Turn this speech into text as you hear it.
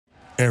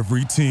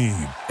Every team,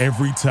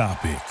 every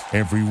topic,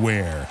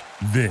 everywhere.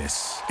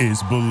 This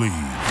is Believe.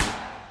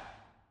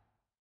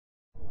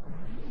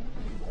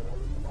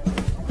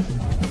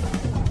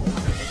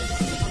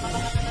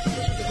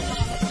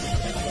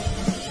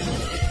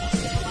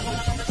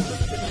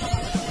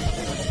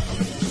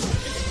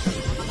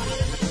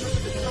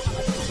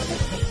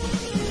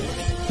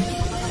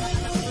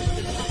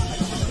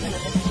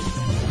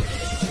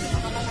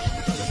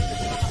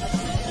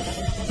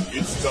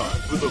 It's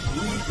time for the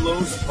Bleed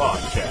Lows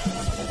Podcast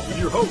with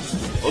your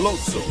hosts,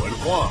 Alonso and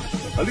Juan,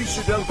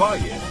 Alicia Del Valle,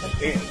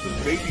 and the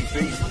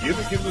babyface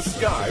gimmick in the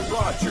sky,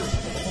 Roger.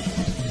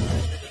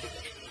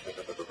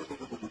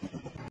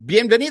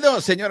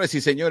 Bienvenidos, señoras y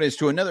señores,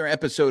 to another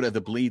episode of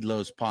the Bleed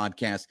Lows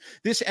Podcast.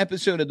 This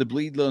episode of the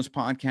Bleed Lows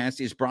Podcast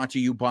is brought to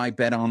you by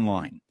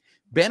BetOnline.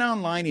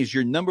 BetOnline is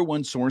your number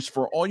one source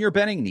for all your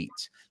betting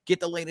needs. Get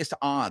the latest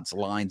odds,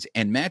 lines,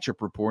 and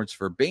matchup reports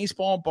for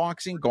baseball,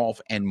 boxing,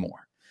 golf, and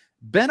more.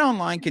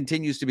 BetOnline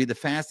continues to be the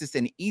fastest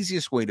and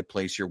easiest way to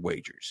place your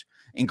wagers,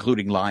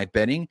 including live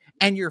betting,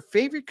 and your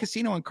favorite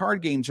casino and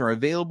card games are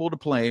available to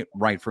play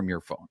right from your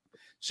phone.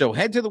 So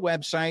head to the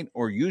website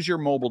or use your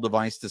mobile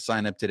device to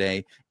sign up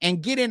today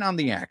and get in on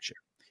the action.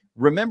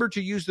 Remember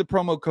to use the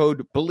promo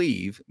code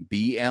BELIEVE,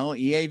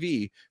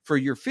 B-L-E-A-V, for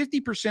your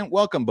 50%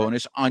 welcome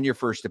bonus on your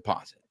first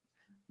deposit.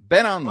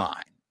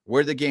 BetOnline,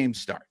 where the game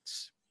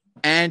starts.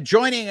 And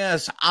joining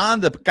us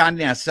on the Carne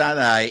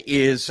Asada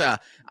is a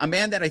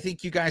man that I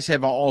think you guys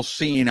have all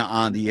seen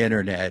on the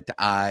internet.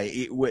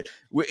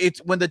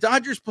 It's when the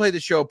Dodgers play the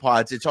show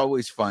pods, it's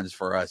always fun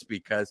for us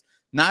because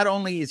not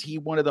only is he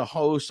one of the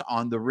hosts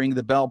on the Ring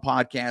the Bell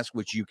podcast,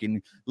 which you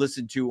can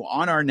listen to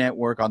on our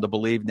network, on the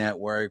Believe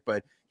Network,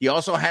 but he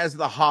also has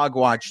the Hog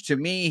Watch. To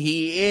me,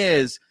 he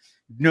is,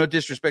 no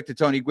disrespect to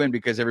Tony Gwynn,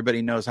 because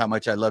everybody knows how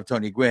much I love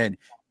Tony Gwynn.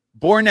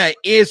 Borna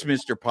is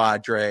Mr.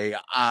 Padre.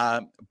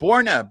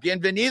 Borna,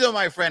 bienvenido,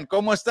 my friend.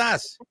 ¿Cómo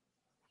estás?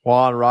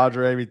 Juan,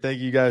 Roger, Amy,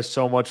 thank you guys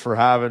so much for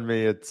having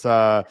me. It's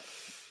wow,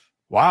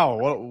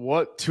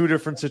 what two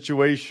different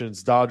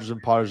situations, Dodgers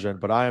and Padres in,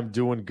 but I am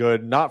doing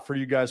good. Not for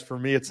you guys, for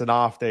me, it's an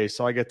off day,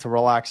 so I get to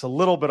relax a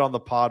little bit on the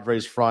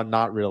Padres front.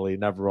 Not really,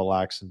 never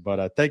relaxing,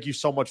 but thank you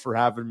so much for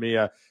having me.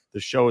 The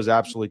show is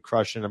absolutely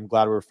crushing. I'm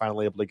glad we were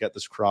finally able to get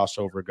this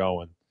crossover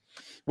going.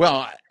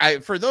 Well,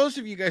 for those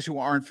of you guys who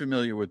aren't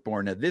familiar with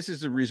Borna, this is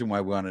the reason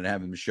why we wanted to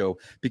have him show,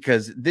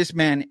 because this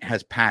man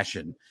has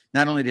passion.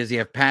 Not only does he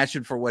have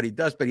passion for what he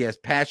does, but he has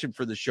passion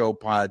for the show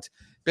pods.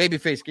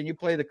 Babyface, can you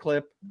play the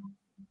clip?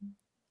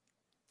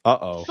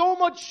 Uh-oh. So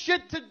much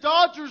shit to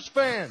Dodgers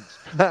fans.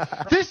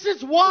 This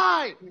is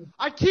why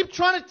I keep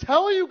trying to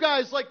tell you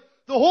guys, like,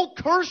 the whole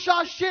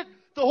Kershaw shit,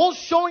 the whole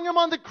showing him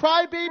on the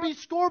crybaby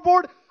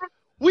scoreboard.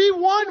 We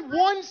won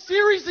one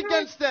series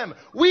against them.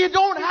 We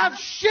don't have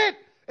shit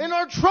in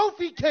our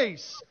trophy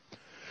case.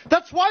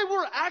 That's why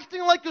we're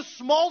acting like a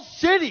small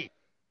city.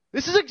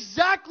 This is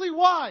exactly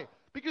why.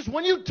 Because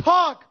when you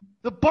talk,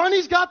 the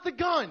bunny's got the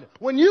gun.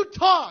 When you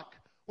talk,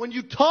 and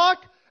you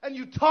talk, and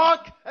you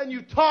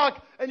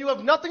talk, and you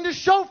have nothing to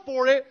show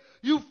for it,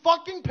 you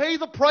fucking pay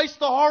the price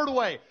the hard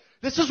way.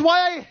 This is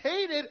why I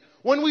hate it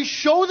when we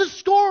show the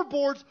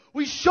scoreboards,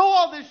 we show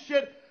all this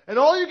shit, and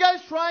all you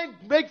guys try and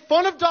make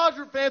fun of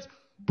Dodger fans.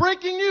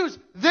 Breaking news,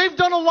 they've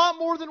done a lot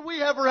more than we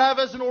ever have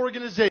as an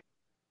organization.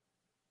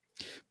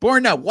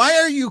 Borna, why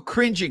are you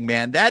cringing,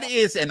 man? That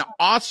is an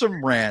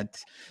awesome rant.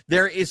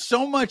 There is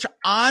so much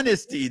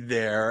honesty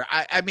there.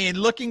 I mean,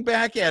 looking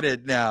back at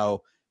it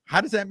now,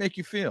 how does that make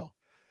you feel?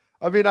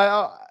 I mean,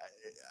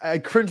 I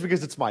cringe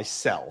because it's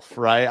myself,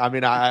 right? I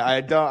mean,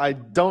 I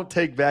don't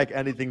take back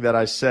anything that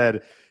I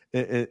said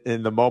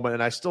in the moment,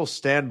 and I still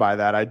stand by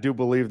that. I do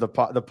believe the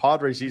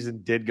Padres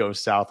season did go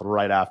south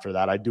right after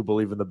that. I do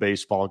believe in the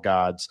baseball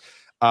gods,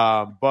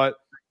 but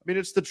I mean,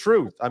 it's the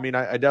truth. I mean,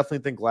 I definitely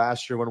think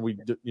last year when we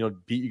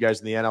beat you guys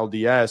in the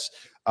NLDS,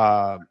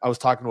 I was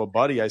talking to a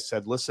buddy. I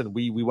said, listen,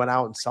 we went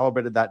out and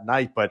celebrated that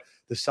night, but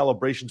the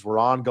celebrations were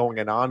ongoing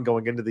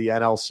into the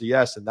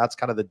NLCS, and that's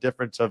kind of the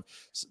difference of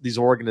these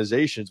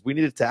organizations. We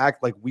needed to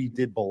act like we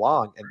did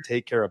belong and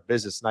take care of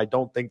business, and I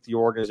don't think the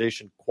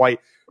organization quite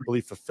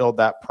really fulfilled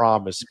that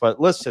promise. But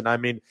listen, I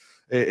mean,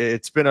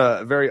 it's been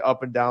a very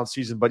up and down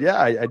season, but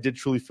yeah, I did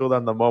truly feel that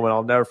in the moment.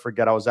 I'll never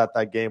forget, I was at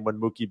that game when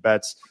Mookie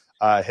Betts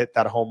hit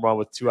that home run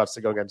with 2 outs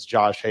to go against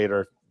Josh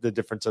Hader, the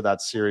difference of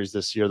that series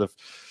this year.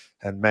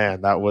 And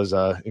man, that was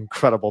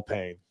incredible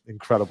pain.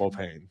 Part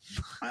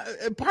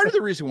of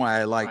the reason why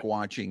I like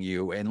watching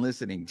you and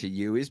listening to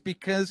you is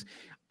because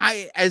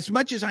as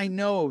much as I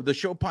know the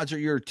show pods are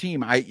your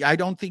team, I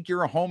don't think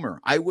you're a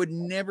homer. I would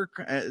never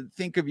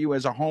think of you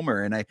as a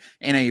homer, and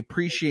I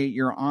appreciate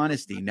your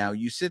honesty. Now,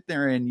 you sit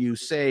there and you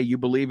say you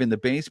believe in the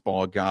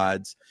baseball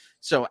gods.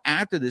 So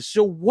after this,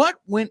 so what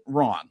went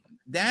wrong?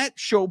 That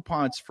show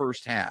pod's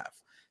first half,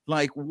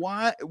 like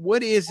what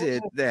is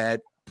it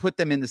that put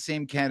them in the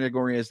same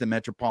category as the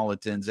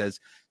Metropolitans as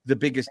the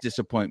biggest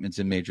disappointments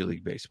in Major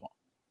League Baseball?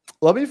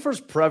 Let me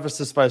first preface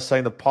this by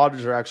saying the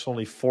Padres are actually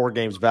only 4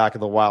 games back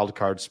of the wild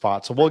card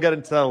spot. So we'll get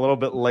into that a little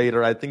bit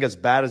later. I think as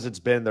bad as it's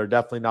been, they're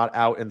definitely not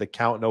out in the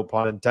count, no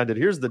pun intended.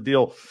 Here's the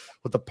deal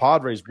with the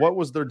Padres. What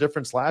was their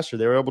difference last year?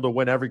 They were able to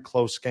win every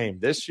close game.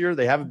 This year,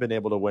 they haven't been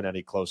able to win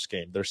any close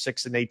game. They're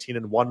 6-18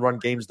 in one-run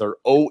games. They're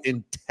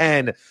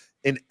 0-10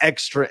 in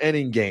extra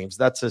inning games.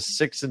 That's a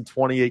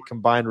 6-28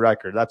 combined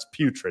record. That's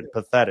putrid,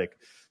 pathetic,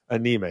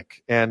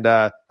 anemic. And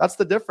that's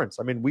the difference.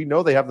 I mean, we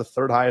know they have the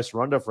 3rd highest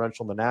run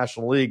differential in the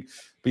National League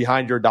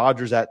behind your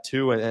Dodgers at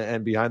 2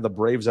 and behind the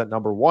Braves at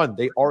number 1.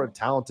 They are a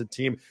talented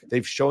team.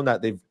 They've shown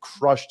that. They've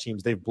crushed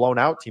teams. They've blown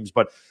out teams.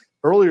 But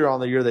earlier on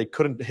the year, they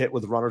couldn't hit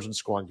with runners in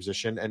scoring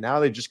position, and now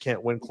they just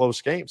can't win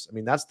close games. I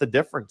mean, that's the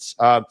difference.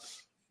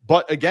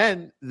 But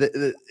again,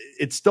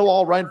 it's still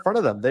all right in front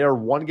of them. They are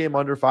 1 game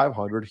under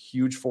 500,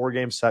 huge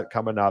 4-game set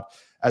coming up.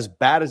 As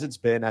bad as it's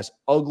been, as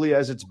ugly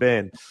as it's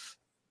been,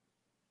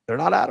 they're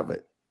not out of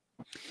it.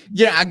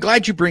 Yeah, I'm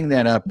glad you bring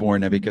that up,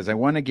 Borna, because I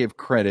want to give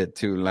credit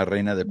to La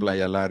Reina de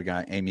Playa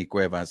Larga, Amy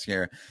Cuevas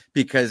here,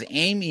 because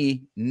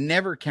Amy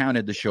never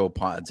counted the show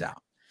pods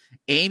out.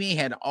 Amy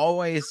had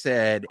always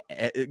said,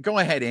 go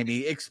ahead,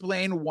 Amy,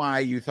 explain why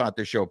you thought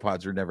the show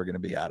pods were never going to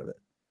be out of it.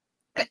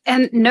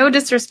 And no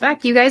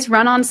disrespect, you guys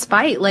run on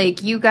spite.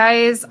 Like, you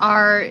guys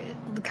are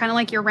kind of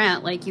like your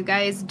rant. Like, you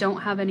guys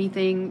don't have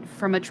anything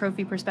from a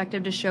trophy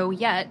perspective to show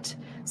yet.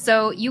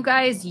 So you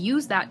guys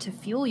use that to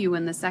fuel you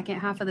in the second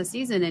half of the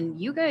season. And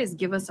you guys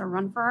give us a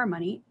run for our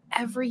money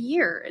every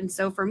year. And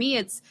so for me,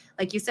 it's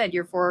like you said,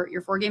 you're 4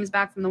 games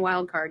back from the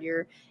wild card.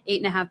 You're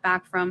 8.5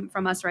 back from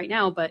us right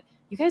now. But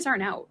you guys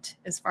aren't out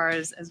as far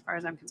as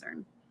I'm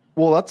concerned.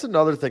 Well, that's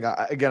another thing.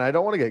 Again, I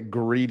don't want to get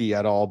greedy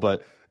at all,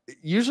 but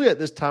usually at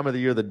this time of the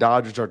year, the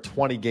Dodgers are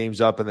 20 games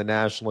up in the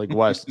National League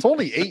West. It's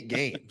only 8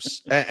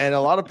 games. And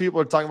a lot of people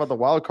are talking about the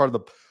wild card.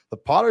 The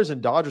Padres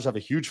and Dodgers have a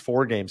huge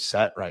 4-game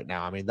set right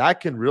now. I mean,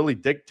 that can really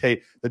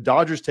dictate. The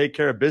Dodgers take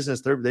care of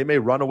business. They may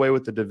run away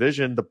with the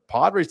division. The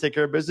Padres take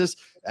care of business.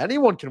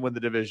 Anyone can win the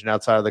division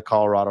outside of the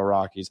Colorado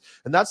Rockies.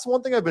 And that's the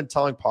one thing I've been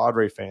telling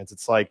Padre fans.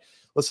 It's like,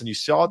 listen, you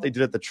saw what they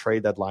did at the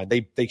trade deadline.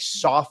 They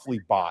softly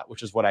bought,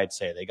 which is what I'd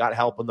say. They got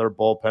help in their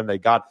bullpen. They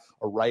got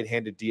a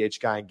right-handed DH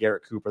guy in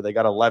Garrett Cooper. They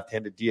got a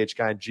left-handed DH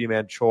guy in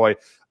G-Man Choi.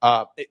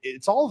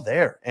 It's all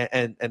there.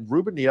 And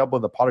Ruben Niebla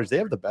and the Padres, they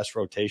have the best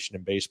rotation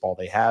in baseball.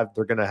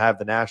 They're going to have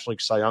the National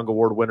League Cy Young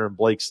Award winner in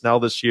Blake Snell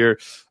this year,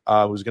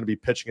 who's going to be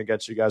pitching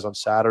against you guys on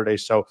Saturday.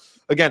 So,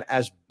 again,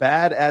 as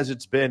bad as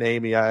it's been,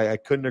 Amy, I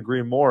couldn't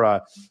agree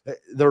more.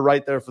 They're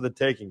right there for the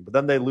taking. But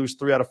then they lose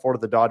 3 out of 4 to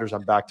the Dodgers.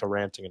 I'm back to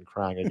ranting and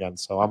crying again.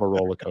 So I'm a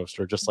roller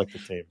coaster, just like the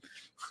team.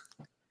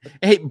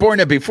 Hey,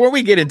 Borna, before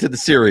we get into the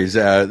series,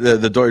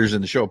 the Dodgers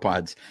and the show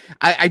pods,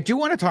 I do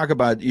want to talk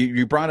about,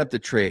 you brought up the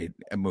trade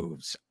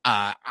moves.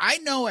 I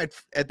know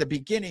at the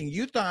beginning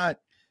you thought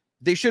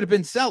they should have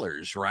been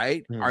sellers,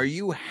 right? Are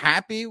you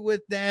happy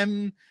with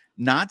them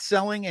not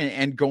selling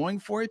and going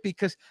for it?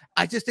 Because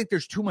I just think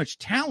there's too much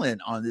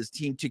talent on this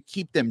team to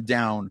keep them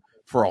down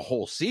for a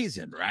whole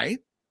season, right?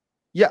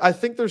 Yeah, I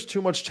think there's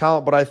too much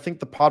talent, but I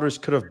think the Padres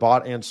could have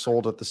bought and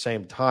sold at the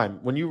same time.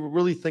 When you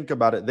really think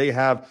about it, they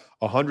have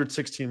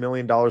 $116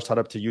 million tied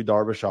up to Yu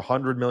Darvish,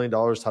 $100 million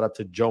tied up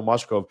to Joe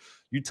Musgrove.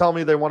 You tell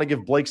me they want to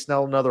give Blake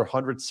Snell another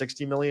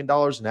 $160 million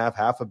and have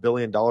 $500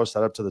 million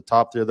tied up to the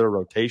top tier of their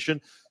rotation.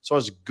 So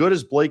as good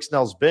as Blake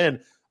Snell's been,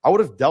 I would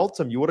have dealt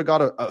him. You would have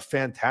got a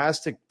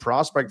fantastic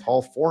prospect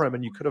haul for him,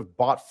 and you could have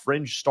bought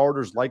fringe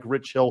starters like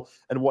Rich Hill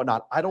and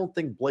whatnot. I don't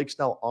think Blake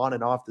Snell on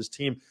and off this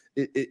team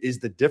is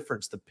the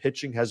difference. The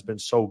pitching has been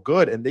so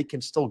good, and they can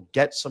still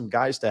get some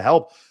guys to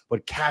help,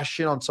 but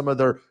cash in on some of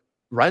their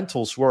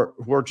rentals who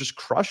are just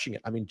crushing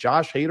it. I mean,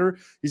 Josh Hader,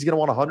 he's going to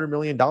want $100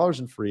 million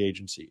in free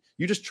agency.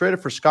 You just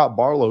traded for Scott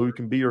Barlow, who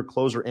can be your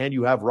closer, and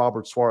you have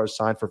Robert Suarez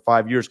signed for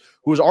 5 years,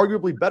 who was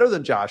arguably better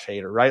than Josh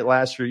Hader, right,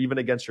 last year, even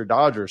against your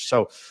Dodgers.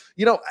 So,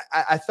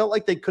 I felt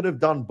like they could have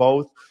done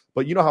both,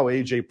 but you know how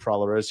AJ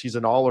Preller is. He's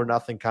an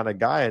all-or-nothing kind of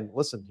guy, and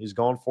listen, he's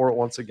going for it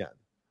once again.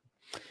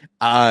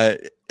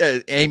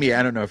 Amy,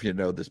 I don't know if you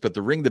know this, but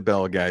the Ring the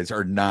Bell guys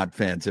are not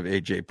fans of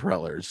AJ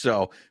Preller.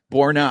 So,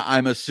 Borna,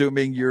 I'm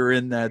assuming you're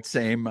in that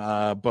same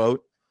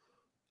boat.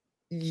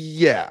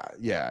 Yeah.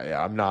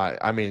 I'm not.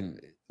 I mean,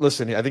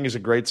 listen, I think he's a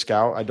great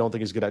scout. I don't think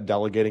he's good at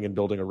delegating and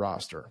building a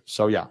roster.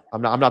 So, yeah,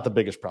 I'm not the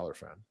biggest Preller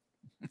fan.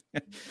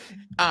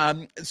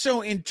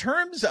 So in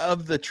terms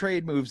of the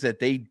trade moves that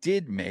they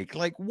did make,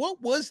 like,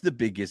 what was the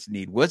biggest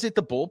need? Was it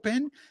the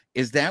bullpen?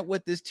 Is that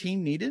what this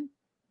team needed?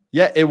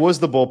 Yeah, it was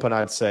the bullpen,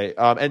 I'd say,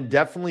 and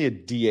definitely a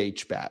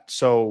DH bat.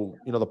 So,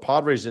 the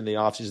Padres in the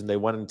offseason, they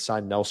went and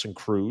signed Nelson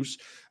Cruz,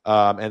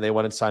 and they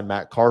went and signed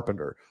Matt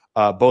Carpenter.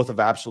 Both have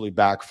absolutely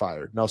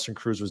backfired. Nelson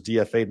Cruz was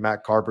DFA'd.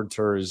 Matt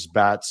Carpenter's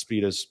bat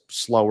speed is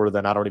slower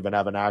than I don't even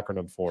have an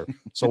acronym for.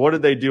 So what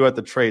did they do at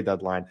the trade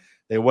deadline?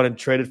 They went and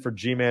traded for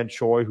G-Man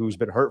Choi, who's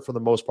been hurt for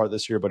the most part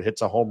this year, but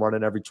hits a home run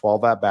in every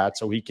 12 at-bats.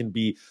 So he can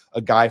be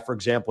a guy, for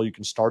example, you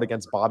can start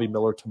against Bobby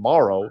Miller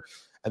tomorrow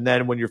And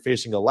then when you're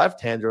facing a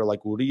left-hander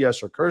like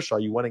Urias or Kershaw,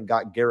 you went and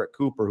got Garrett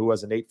Cooper, who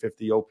has an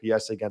 850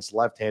 OPS against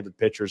left-handed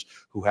pitchers,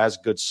 who has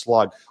good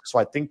slug. So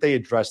I think they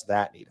address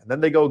that need. And then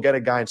they go get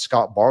a guy in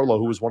Scott Barlow,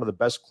 who was one of the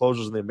best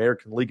closers in the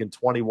American League in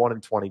 21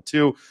 and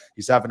 22.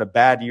 He's having a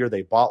bad year.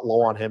 They bought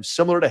low on him,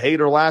 similar to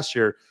Hader last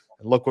year.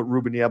 And look what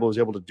Ruben Niebla was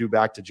able to do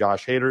back to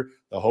Josh Hader.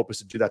 The hope is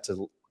to do that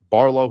to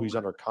Barlow. He's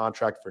under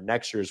contract for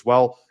next year as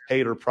well.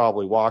 Hader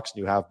probably walks, and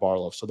you have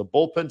Barlow. So the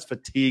bullpen's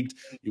fatigued.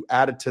 You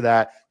added to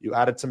that. You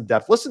added some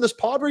depth. Listen, this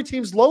Padre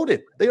team's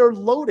loaded. They are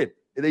loaded.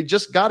 They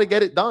just got to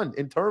get it done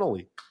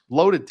internally.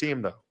 Loaded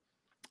team, though.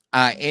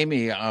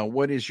 Amy,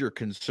 what is your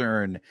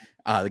concern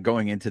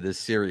going into this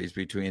series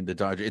between the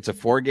Dodgers? It's a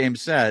 4-game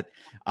set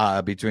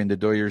between the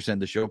Doyers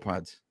and the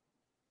Showpods.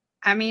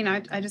 I mean,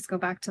 I just go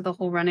back to the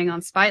whole running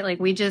on spite. Like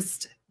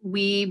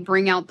we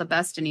bring out the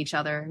best in each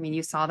other. I mean,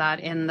 you saw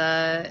that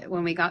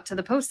when we got to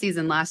the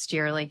postseason last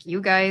year. Like, you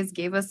guys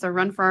gave us a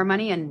run for our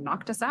money and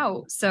knocked us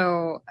out.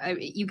 So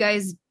you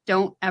guys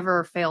don't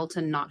ever fail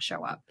to not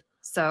show up.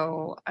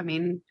 So, I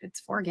mean, it's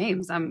 4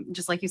 games.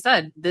 Just like you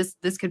said, this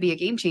could be a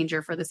game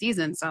changer for the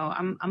season. So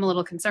I'm a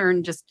little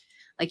concerned. Just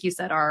like you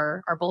said,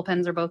 our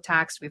bullpens are both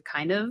taxed. We've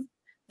kind of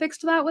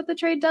fixed that with the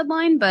trade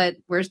deadline, but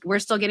we're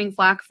still getting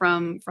flack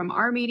from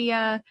our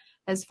media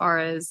as far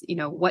as, you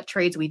know, what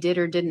trades we did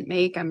or didn't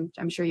make.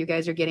 I'm sure you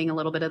guys are getting a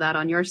little bit of that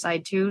on your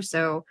side too.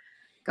 So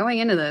going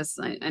into this,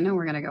 I know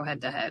we're going to go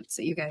head to head.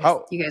 So you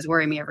guys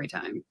worry me every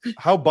time.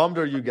 How bummed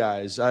are you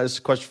guys? This is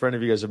a question for any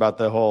of you guys about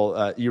the whole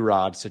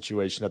Erod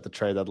situation at the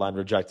trade deadline,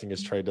 rejecting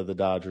his trade to the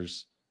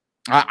Dodgers.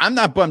 I'm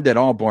not bummed at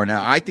all, Borna.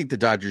 I think the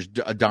Dodgers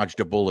dodged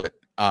a bullet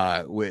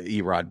with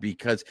Erod,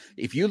 because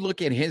if you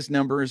look at his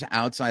numbers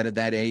outside of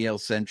that AL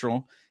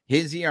Central,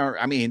 his ERA,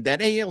 I mean,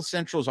 that AL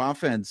Central's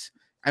offense,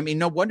 I mean,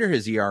 no wonder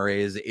his ERA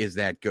is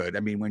that good.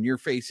 I mean, when you're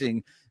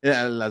facing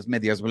Las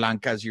Medias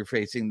Blancas, you're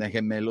facing the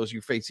Gemelos,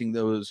 you're facing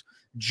those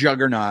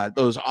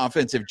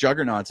offensive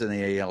juggernauts in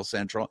the AL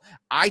Central.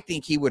 I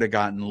think he would have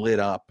gotten lit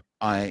up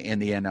in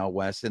the NL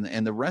West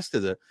and the rest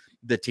of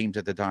the teams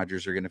that the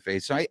Dodgers are going to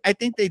face. So I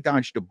think they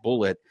dodged a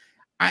bullet.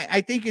 I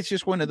think it's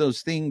just one of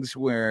those things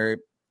where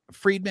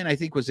Friedman, I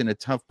think, was in a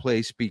tough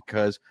place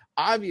because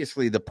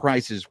obviously the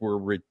prices were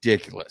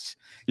ridiculous.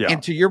 Yeah.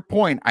 And to your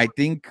point, I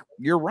think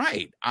you're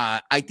right.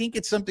 I think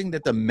it's something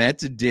that the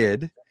Mets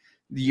did,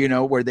 you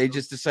know, where they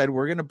just decided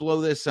we're going to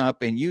blow this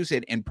up and use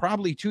it. And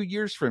probably 2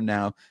 years from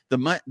now, the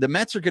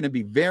Mets are going to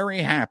be very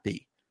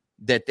happy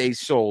that they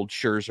sold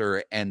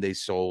Scherzer and they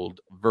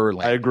sold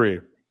Verlander.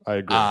 I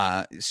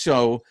agree.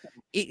 So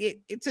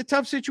it's a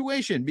tough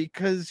situation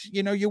because,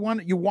 you know, you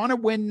want to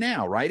win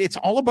now, right? It's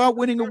all about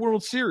winning a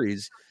World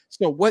Series.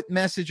 So what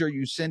message are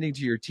you sending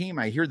to your team?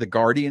 I hear the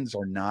Guardians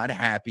are not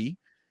happy.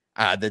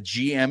 The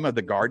GM of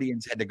the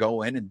Guardians had to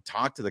go in and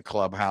talk to the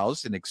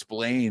clubhouse and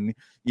explain,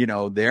 you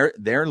know, their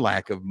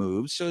lack of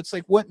moves. So it's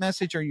like, what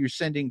message are you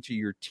sending to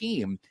your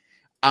team?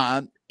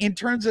 In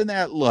terms of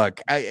that, look,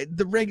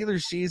 the regular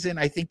season,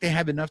 I think they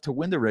have enough to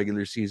win the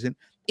regular season.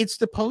 It's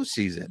the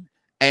postseason.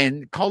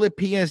 And call it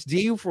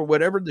PSD for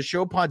whatever the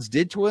Showpods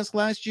did to us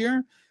last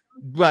year.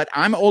 But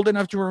I'm old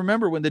enough to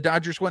remember when the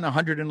Dodgers won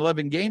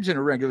 111 games in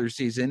a regular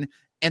season,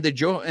 and the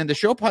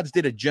Showpods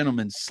did a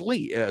gentleman's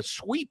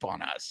sweep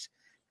on us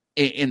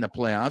in the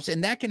playoffs,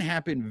 and that can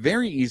happen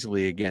very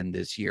easily again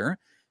this year.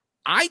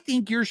 I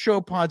think your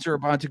Showpods are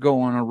about to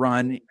go on a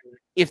run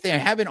if they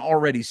haven't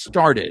already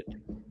started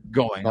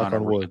going on a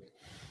run.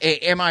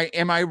 Am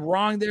I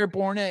wrong there,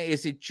 Borna?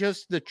 Is it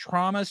just the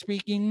trauma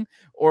speaking,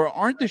 or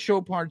aren't the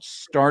Showpods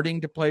starting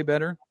to play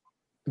better?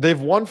 They've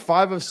won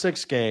 5 of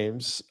 6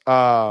 games.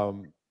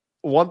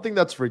 One thing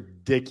that's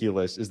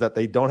ridiculous is that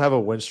they don't have a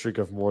win streak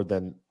of more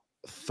than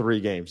 3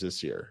 games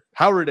this year.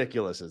 How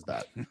ridiculous is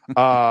that?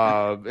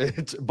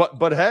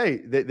 But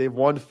hey, they've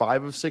won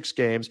 5 of 6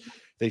 games.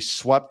 They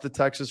swept the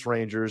Texas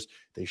Rangers.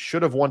 They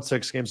should have won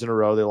 6 games in a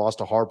row. They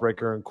lost a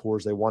heartbreaker in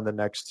Coors. They won the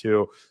next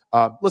 2.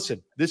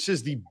 Listen, this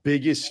is the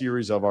biggest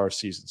series of our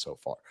season so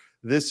far.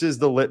 This is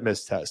the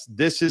litmus test.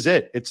 This is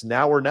it. It's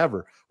now or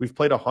never. We've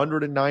played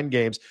 109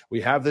 games. We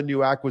have the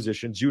new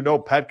acquisitions. You know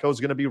Petco's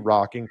going to be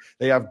rocking.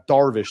 They have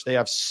Darvish. They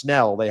have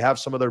Snell. They have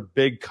some of their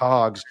big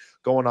cogs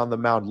going on the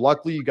mound.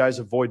 Luckily, you guys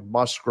avoid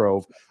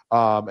Musgrove.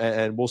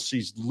 And we'll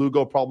see.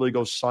 Lugo probably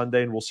goes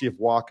Sunday, and we'll see if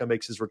Waka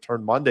makes his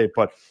return Monday.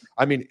 But,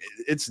 I mean,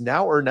 it's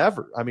now or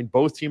never. I mean,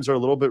 both teams are a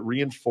little bit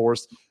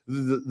reinforced.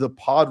 The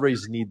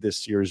Padres need this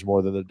series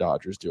more than the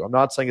Dodgers do. I'm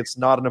not saying it's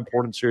not an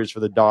important series for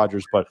the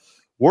Dodgers, but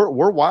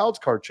we're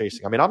wild card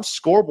chasing. I mean, I'm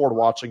scoreboard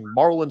watching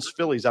Marlins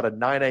Phillies at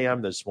 9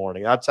 a.m. this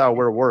morning. That's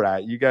where we're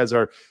at. You guys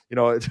are, you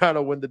know, trying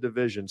to win the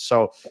division.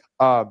 So,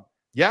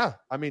 yeah,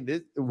 I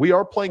mean, we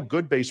are playing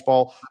good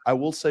baseball. I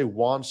will say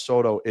Juan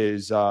Soto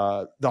is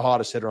the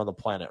hottest hitter on the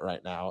planet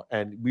right now.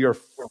 And we are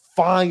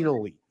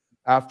finally,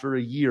 after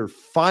a year,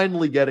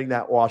 finally getting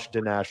that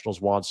Washington Nationals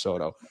Juan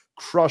Soto,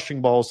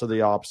 crushing balls to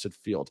the opposite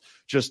field,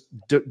 just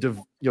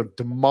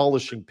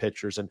demolishing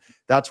pitchers. And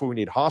that's what we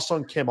need.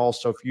 Ha-Seong Kim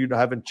also, if you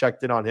haven't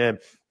checked in on him,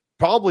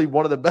 probably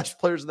one of the best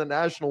players in the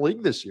National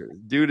League this year.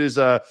 Dude is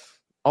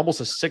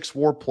almost a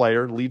 6-WAR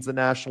player, leads the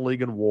National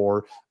League in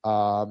WAR,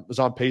 was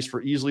on pace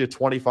for easily a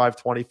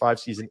 25-25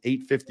 season,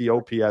 850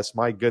 OPS.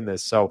 My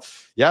goodness. So,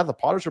 yeah, the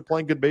Padres are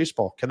playing good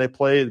baseball. Can they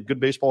play good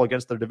baseball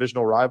against their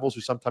divisional rivals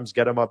who sometimes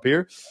get them up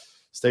here?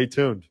 Stay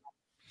tuned.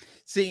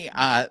 See,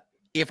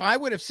 if I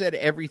would have said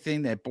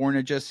everything that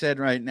Borna just said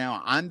right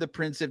now, I'm the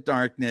Prince of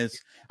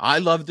Darkness. I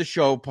love the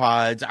show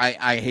pods.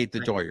 I hate the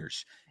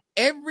Doyers.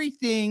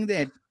 Everything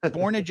that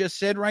Borna just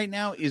said right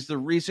now is the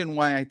reason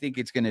why I think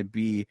it's going to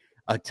be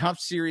a tough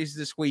series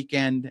this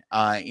weekend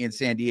in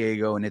San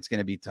Diego, and it's going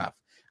to be tough.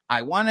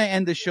 I want to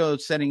end the show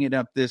setting it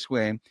up this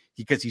way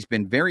because he's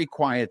been very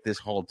quiet this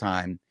whole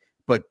time.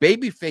 But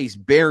Babyface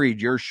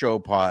buried your show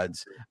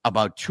pods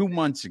about 2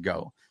 months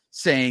ago,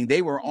 saying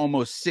they were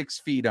almost 6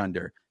 feet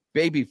under.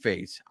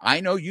 Babyface,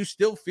 I know you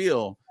still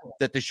feel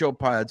that the show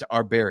pods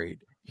are buried.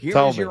 Here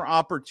is your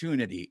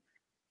opportunity.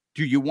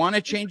 Do you want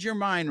to change your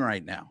mind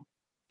right now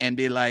and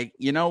be like,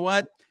 you know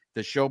what?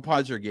 The show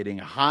pods are getting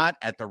hot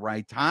at the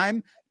right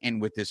time.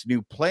 And with this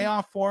new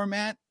playoff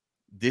format,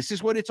 this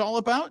is what it's all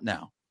about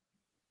now.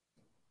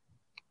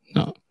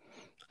 No,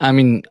 I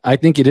mean, I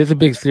think it is a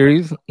big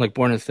series, like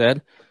Borna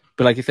said.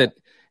 But like I said,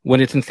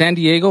 when it's in San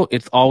Diego,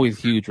 it's always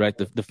huge, right?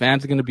 The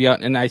fans are going to be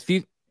out. And I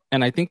think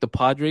the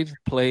Padres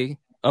play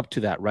up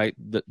to that, right?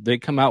 They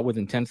come out with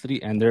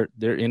intensity and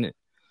they're in it.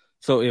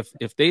 So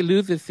if they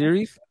lose this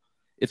series,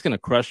 it's going to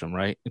crush them,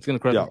 right? It's going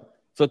to crush them.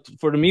 So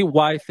for me,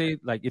 why I say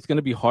like it's going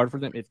to be hard for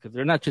them is because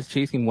they're not just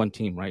chasing one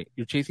team, right?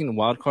 You're chasing the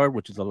wild card,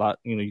 which is a lot.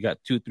 You know, you got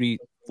 2, 3,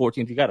 4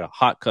 teams. You got a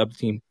hot Cubs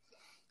team.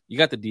 You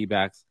got the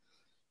D-backs.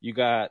 You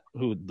got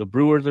the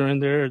Brewers are in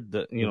there.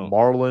 The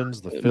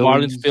Marlins, the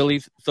Phillies.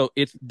 Phillies. So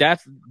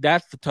that's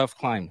the tough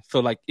climb. So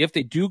like if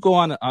they do go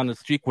on a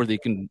streak where they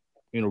can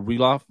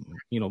reel off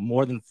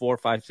more than 4,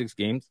 5, 6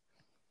 games,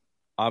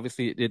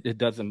 obviously it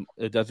does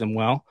them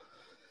well.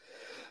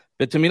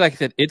 But to me, like I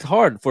said, it's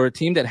hard for a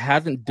team that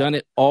hasn't done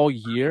it all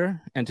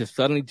year and to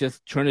suddenly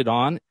just turn it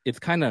on. It's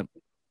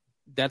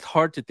that's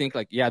hard to think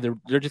like, yeah,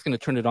 they're just going to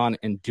turn it on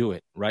and do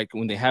it, right?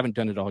 When they haven't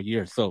done it all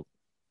year. So,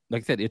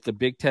 like I said, it's a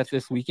big test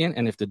this weekend.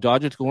 And if the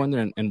Dodgers go in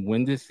there and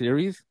win this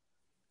series,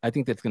 I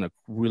think that's going to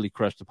really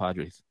crush the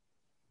Padres.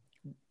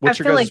 I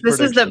feel like this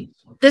is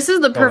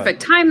the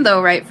perfect time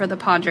though, right, for the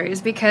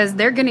Padres, because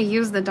they're going to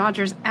use the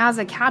Dodgers as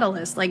a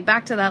catalyst. Like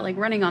back to that, like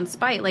running on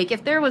spite. Like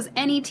if there was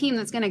any team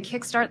that's going to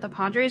kickstart the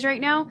Padres right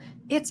now,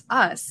 it's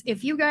us.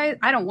 If you guys,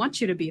 I don't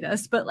want you to beat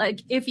us, but like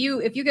if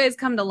you guys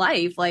come to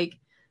life, like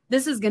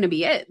this is going to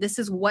be it. This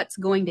is what's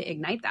going to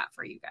ignite that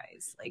for you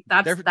guys. Like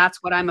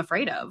that's what I'm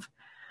afraid of.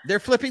 They're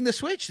flipping the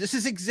switch. This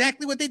is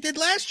exactly what they did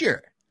last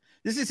year.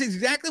 And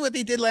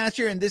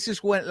this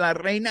is what La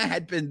Reina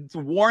had been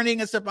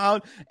warning us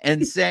about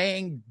and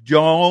saying,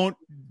 don't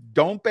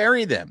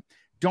bury them.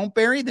 Don't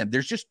bury them.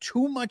 There's just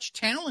too much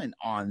talent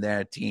on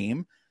that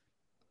team.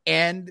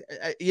 And,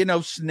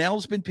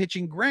 Snell's been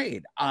pitching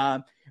great.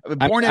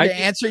 Borna, to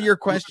answer your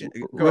question.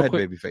 Go ahead,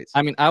 quick, Babyface.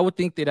 I mean, I would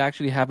think they'd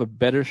actually have a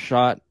better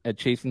shot at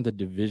chasing the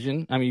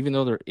division. I mean, even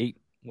though they're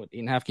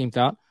 8.5 games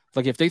out. It's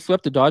like if they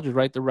swept the Dodgers,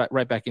 right, they're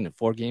right back in at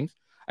 4 games.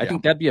 I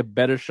think that'd be a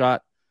better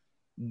shot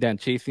than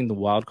chasing the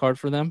wild card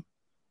for them,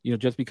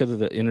 just because of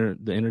the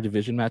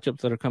interdivision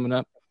matchups that are coming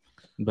up.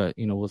 But,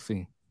 we'll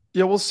see.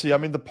 Yeah, we'll see. I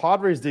mean, the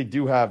Padres, they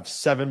do have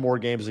 7 more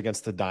games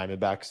against the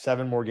Diamondbacks,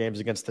 7 more games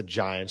against the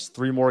Giants,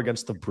 3 more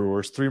against the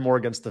Brewers, 3 more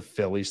against the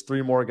Phillies,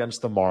 3 more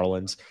against the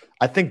Marlins.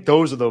 I think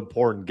those are the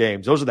important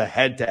games. Those are the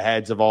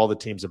head-to-heads of all the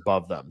teams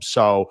above them.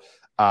 So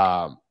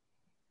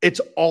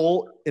it's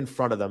all in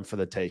front of them for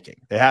the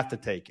taking. They have to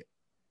take it.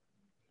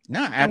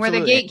 No, absolutely. And we're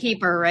the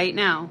gatekeeper right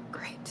now.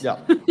 Great. Yeah.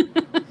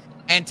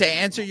 And to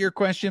answer your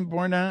question,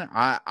 Borna,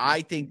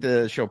 I think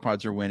the show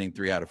pods are winning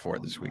 3 out of 4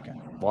 this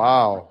weekend.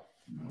 Wow.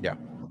 Yeah.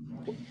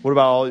 What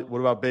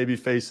about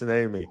Babyface and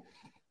Amy?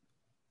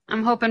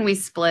 I'm hoping we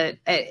split.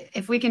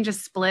 If we can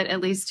just split at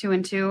least 2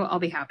 and 2, I'll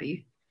be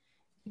happy.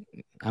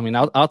 I mean,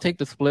 I'll take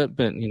the split,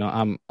 but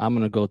I'm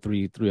gonna go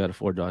 3 out of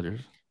 4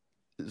 Dodgers.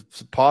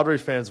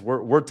 Padres fans,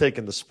 we're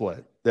taking the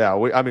split. Yeah,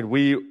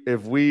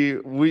 if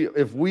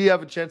we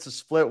have a chance to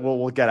split,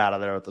 we'll get out of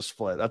there with the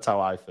split. That's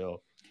how I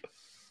feel.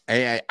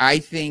 I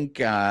think,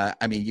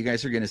 you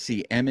guys are going to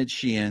see Emmett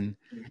Sheehan.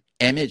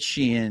 Emmett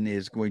Sheehan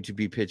is going to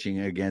be pitching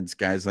against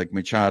guys like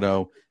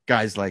Machado,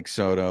 guys like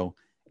Soto.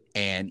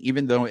 And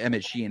even though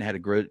Emmett Sheehan had a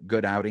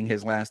good outing,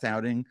 his last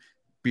outing,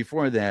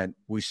 before that,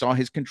 we saw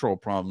his control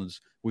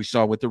problems. We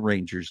saw what the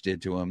Rangers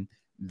did to him.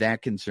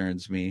 That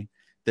concerns me.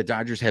 The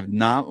Dodgers have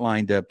not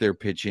lined up their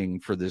pitching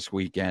for this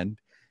weekend.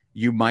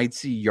 You might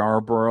see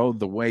Yarborough,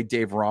 the way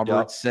Dave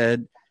Roberts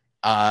said.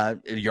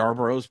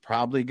 Yarborough's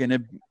probably they're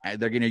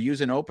going to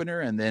use an opener,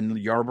 and then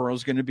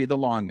Yarborough's going to be the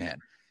long man.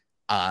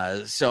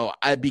 So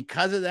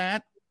because of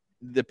that,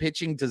 the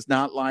pitching does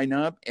not line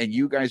up, and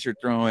you guys are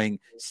throwing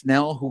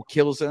Snell, who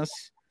kills us,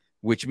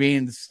 which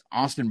means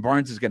Austin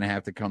Barnes is going to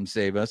have to come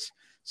save us.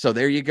 So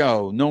there you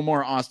go. No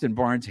more Austin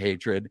Barnes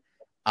hatred.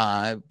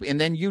 And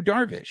then Yu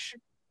Darvish.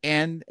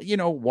 And,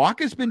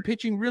 Walker's been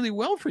pitching really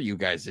well for you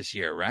guys this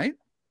year, right?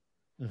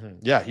 Mm-hmm.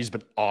 Yeah, he's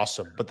been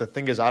awesome. But the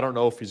thing is, I don't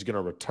know if he's going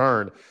to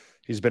return.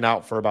 He's been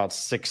out for about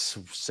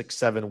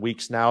 7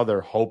 weeks now.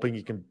 They're hoping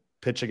he can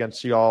pitch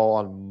against y'all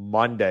on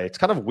Monday. It's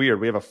kind of weird.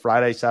 We have a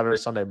Friday, Saturday,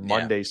 Sunday,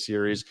 Monday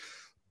series,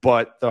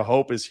 but the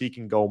hope is he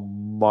can go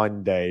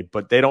Monday,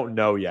 but they don't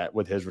know yet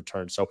with his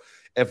return. So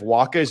if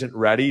Waka isn't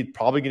ready, you're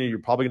probably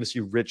going to see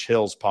Rich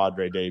Hill's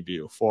Padre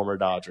debut, former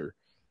Dodger.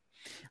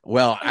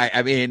 Well,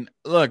 I mean,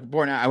 look,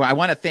 Borna, I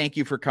want to thank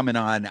you for coming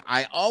on.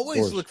 I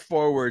always look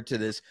forward to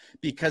this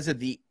because of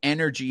the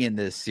energy in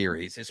this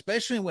series,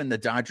 especially when the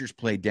Dodgers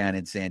play down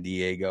in San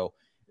Diego.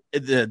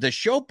 The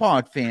show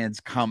pod fans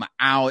come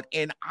out,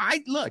 and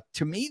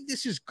to me,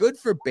 this is good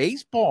for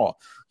baseball.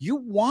 You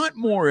want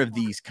more of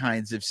these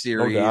kinds of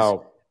series. No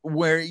doubt.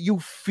 Where you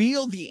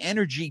feel the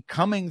energy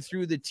coming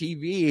through the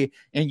TV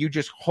and you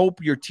just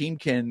hope your team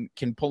can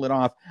pull it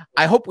off.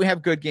 I hope we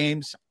have good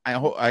games. I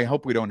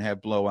hope we don't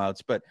have blowouts,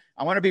 but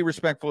I want to be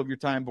respectful of your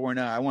time,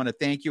 Borna. I want to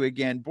thank you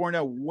again.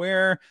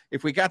 Borna,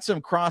 if we got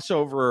some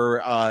crossover,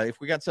 if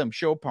we got some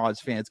Show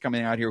Pods fans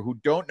coming out here who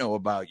don't know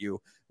about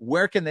you,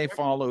 where can they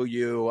follow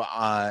you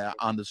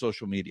on the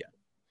social media?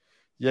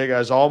 Yeah,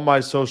 guys, all my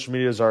social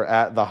medias are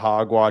at the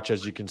Hogwatch,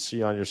 as you can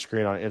see on your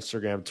screen on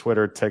Instagram,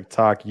 Twitter,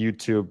 TikTok,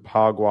 YouTube,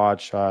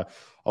 Hogwatch.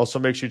 Also,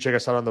 make sure you check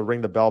us out on the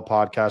Ring the Bell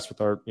podcast with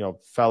our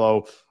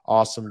fellow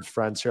awesome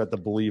friends here at the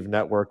Believe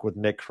Network with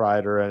Nick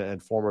Kreider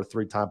and former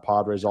 3-time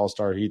Padres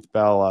All-Star Heath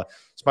Bell.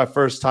 It's my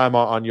first time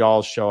on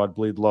y'all's show at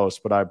Bleed Los,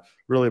 but I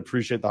really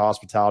appreciate the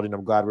hospitality, and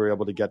I'm glad we were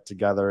able to get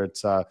together.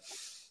 It's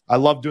I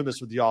love doing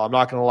this with y'all. I'm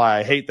not going to lie.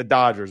 I hate the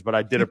Dodgers, but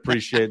I did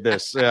appreciate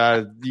this.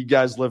 You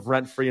guys live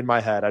rent-free in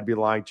my head. I'd be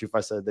lying to you if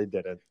I said they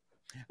didn't.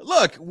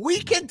 Look,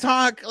 we can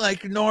talk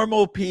like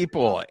normal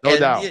people. No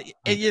doubt.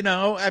 And,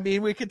 I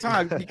mean, we can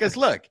talk because,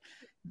 look,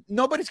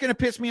 nobody's going to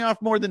piss me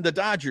off more than the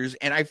Dodgers,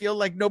 and I feel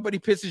like nobody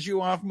pisses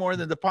you off more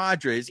than the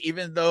Padres,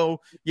 even though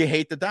you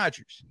hate the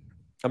Dodgers.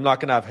 I'm not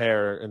going to have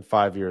hair in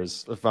 5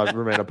 years if I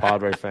remain a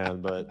Padre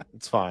fan, but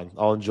it's fine.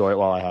 I'll enjoy it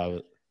while I have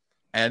it.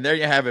 And there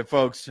you have it,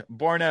 folks.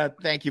 Borna,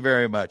 thank you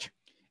very much.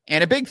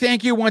 And a big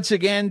thank you once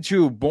again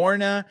to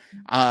Borna.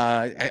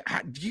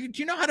 Do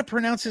you know how to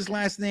pronounce his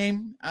last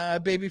name,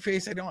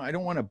 Babyface? I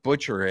don't want to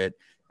butcher it.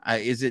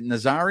 Is it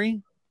Nazari?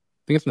 I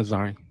think it's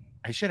Nazari.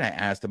 I should have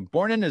asked him.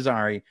 Borna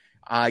Nazari.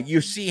 You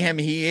see him.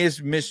 He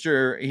is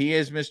Mr.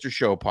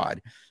 Showpod.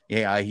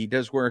 Yeah, he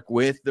does work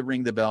with the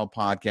Ring the Bell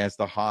podcast,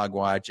 the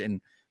Hogwatch,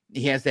 and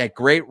he has that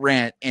great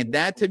rant. And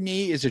that to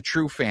me is a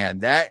true fan.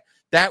 That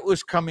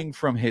was coming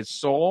from his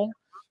soul.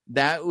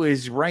 That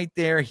was right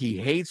there. He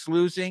hates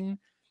losing.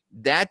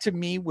 That to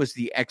me was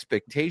the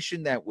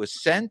expectation that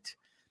was sent.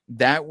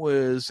 That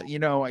was,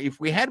 if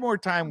we had more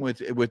time with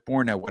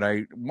Borna, what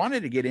I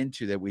wanted to get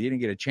into that we didn't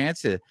get a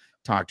chance to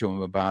talk to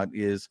him about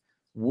is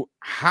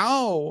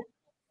how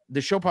the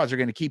show pods are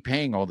going to keep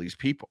paying all these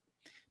people.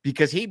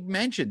 Because he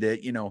mentioned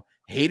that,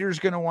 Hader's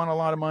going to want a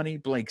lot of money.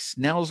 Blake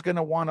Snell's going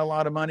to want a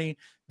lot of money.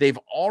 They've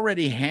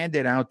already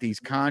handed out these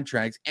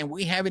contracts, and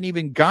we haven't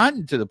even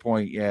gotten to the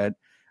point yet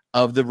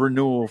of the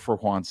renewal for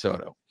Juan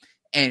Soto.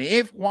 And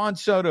if Juan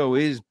Soto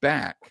is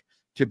back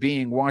to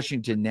being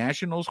Washington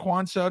Nationals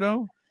Juan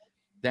Soto,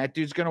 that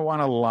dude's going to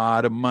want a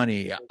lot of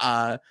money.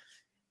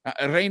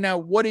 Reina,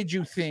 what did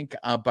you think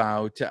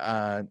about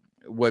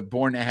what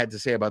Borna had to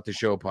say about the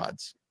show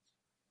pods?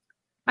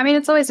 I mean,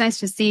 it's always nice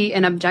to see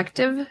an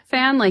objective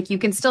fan. Like, you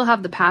can still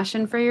have the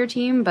passion for your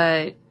team,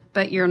 but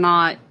you're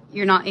not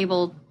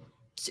unable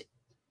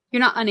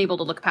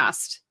to look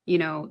past,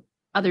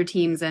 other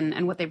teams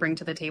and what they bring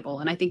to the table.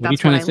 And I think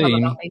that's what I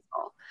love about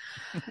baseball.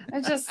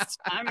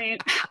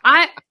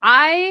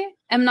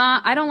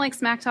 I don't like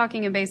smack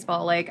talking in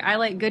baseball. Like, I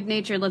like good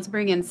natured. Let's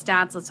bring in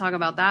stats. Let's talk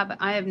about that. But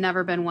I have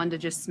never been one to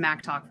just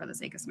smack talk for the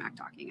sake of smack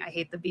talking. I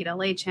hate the Beat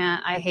LA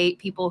chant. I hate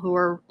people who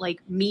are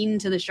like mean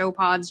to the show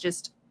pods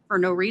just for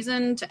no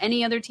reason to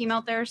any other team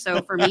out there.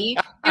 So for me,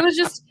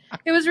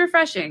 it was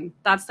refreshing.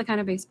 That's the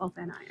kind of baseball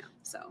fan I am.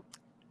 So.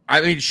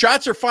 I mean,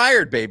 shots are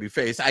fired,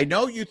 Babyface. I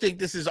know you think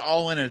this is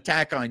all an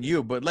attack on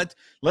you, but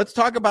let's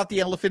talk about the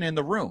elephant in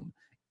the room.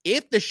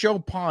 If the show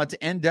pods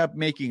end up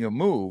making a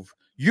move,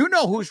 you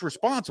know who's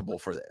responsible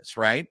for this,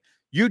 right?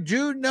 You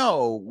do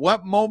know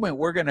what moment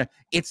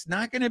it's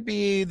not going to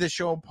be the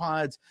show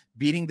pods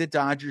beating the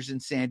Dodgers in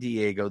San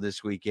Diego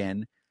this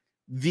weekend.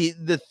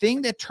 The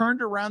thing that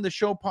turned around the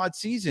show pod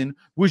season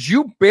was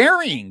you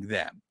burying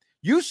them.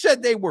 You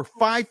said they were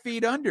 5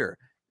 feet under.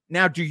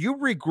 Now, do you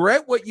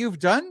regret what you've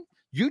done?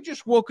 You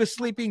just woke a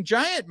sleeping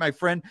giant, my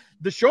friend.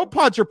 The show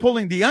pods are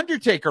pulling the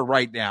Undertaker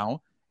right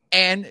now,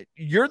 and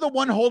you're the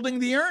one holding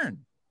the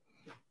urn.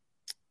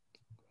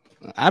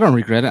 I don't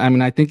regret it. I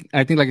mean, I think,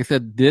 like I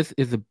said, this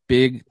is a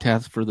big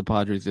test for the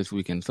Padres this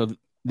weekend. So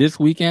this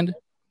weekend,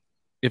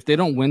 if they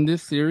don't win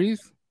this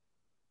series,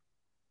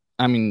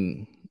 I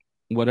mean,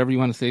 whatever you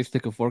want to say,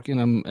 stick a fork in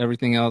them.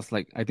 Everything else,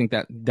 like, I think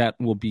that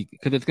will be,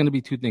 because it's going to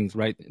be two things,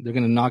 right? They're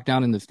going to knock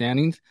down in the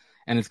standings,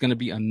 and it's going to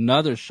be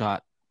another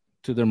shot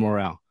to their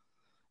morale.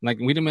 Like,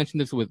 we didn't mention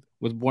this with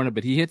Borna,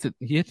 but he hits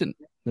the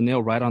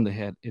nail right on the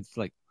head. It's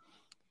like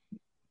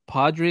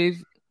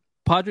Padres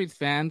Padres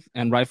fans,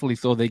 and rightfully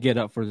so, they get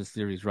up for the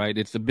series, right?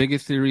 It's the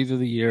biggest series of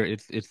the year.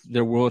 It's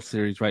their World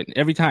Series, right?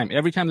 Every time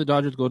the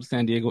Dodgers go to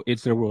San Diego,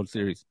 it's their World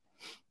Series.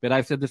 But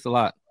I've said this a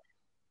lot.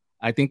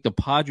 I think the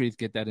Padres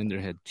get that in their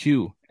head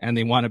too, and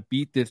they want to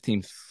beat this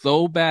team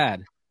so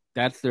bad.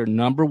 That's their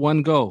number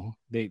one goal.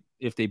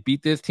 If they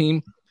beat this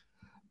team,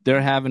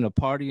 they're having a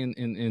party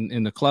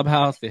in the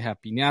clubhouse. They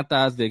have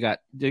piñatas. They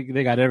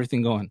got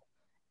everything going,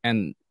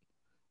 and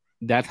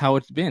that's how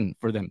it's been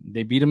for them.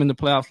 They beat them in the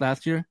playoffs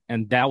last year,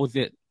 and that was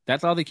it.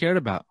 That's all they cared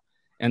about,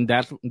 and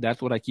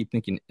that's what I keep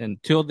thinking.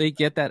 Until they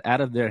get that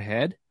out of their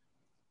head,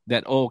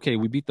 that okay,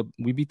 we beat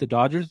the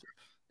Dodgers,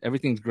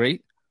 everything's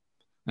great.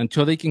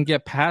 Until they can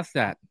get past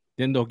that,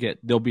 then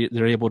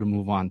they're able to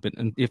move on. But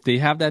if they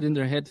have that in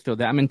their head still,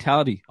 that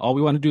mentality, all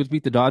we want to do is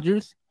beat the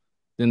Dodgers,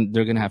 then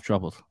they're gonna have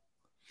troubles.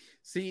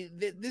 See,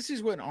 this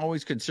is what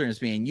always concerns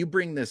me, and you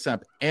bring this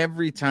up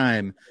every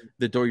time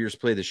the Dodgers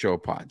play the show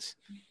pods.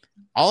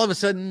 All of a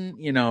sudden,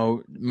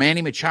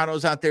 Manny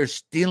Machado's out there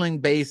stealing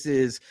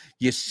bases.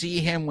 You see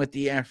him with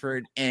the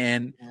effort,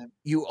 and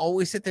you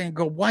always sit there and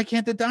go, why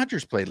can't the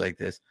Dodgers play like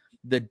this?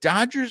 The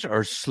Dodgers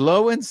are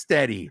slow and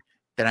steady.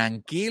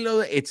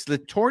 Tranquilo. It's the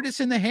tortoise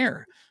and the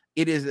hare.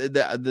 It is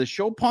the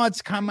show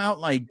pods come out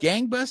like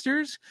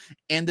gangbusters,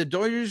 and the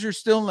Dodgers are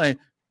still like,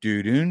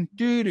 doo-doo,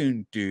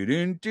 doo-doo,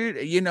 doo-doo,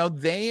 doo-doo.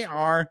 They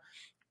are,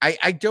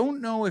 I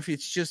don't know if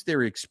it's just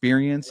their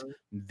experience.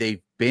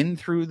 They've been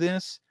through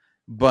this.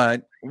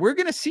 But we're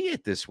going to see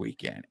it this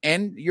weekend.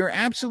 And you're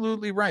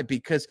absolutely right,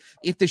 because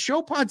if the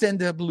show pods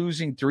end up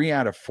losing 3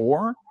 out of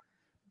 4,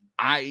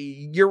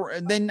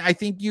 then I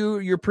think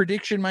your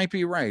prediction might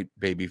be right,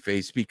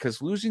 Babyface,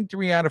 because losing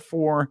 3 out of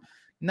 4,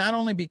 not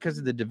only because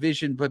of the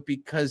division, but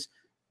because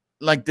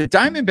like the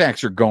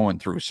Diamondbacks are going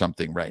through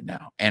something right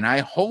now. And I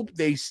hope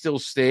they still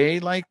stay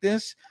like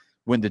this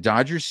when the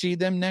Dodgers see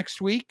them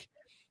next week.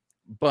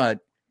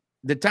 But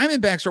the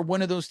Diamondbacks are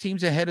one of those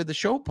teams ahead of the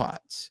show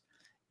pods.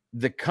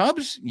 The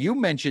Cubs, you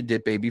mentioned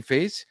it,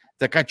 Babyface.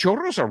 The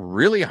Cachorros are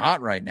really hot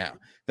right now.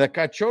 The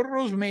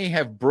Cachorros may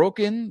have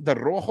broken the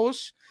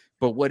Rojos,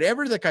 but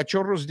whatever the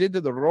Cachorros did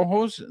to the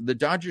Rojos, the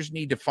Dodgers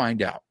need to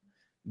find out.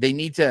 They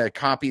need to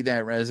copy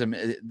that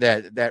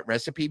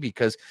recipe,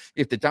 because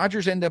if the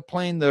Dodgers end up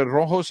playing the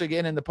Rojos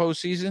again in the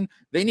postseason,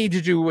 they need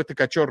to do what the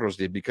Cachorros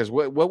did, because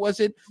what was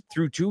it?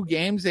 Through 2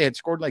 games, they had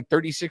scored like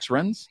 36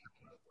 runs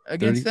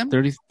against them?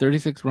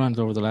 36 runs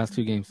over the last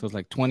 2 games, so it's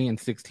like 20 and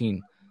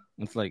 16.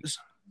 It's like...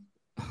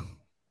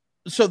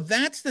 So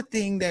that's the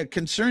thing that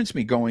concerns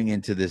me going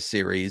into this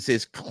series,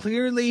 is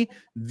clearly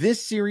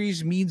this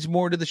series means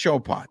more to the show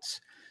pods.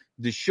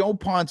 The show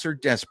pods are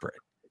desperate,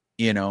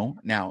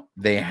 Now,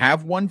 they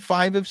have won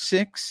 5 of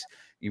 6.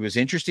 It was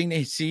interesting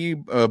to see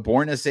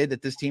Borna say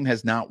that this team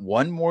has not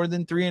won more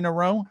than 3 in a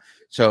row.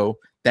 So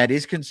that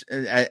is,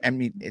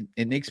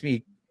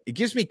 it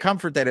gives me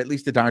comfort that at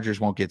least the Dodgers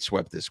won't get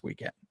swept this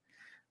weekend.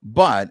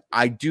 But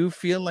I do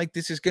feel like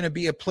this is going to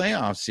be a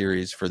playoff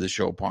series for the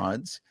show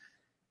pods.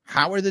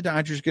 How are the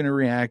Dodgers going to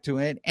react to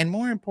it? And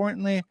more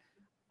importantly,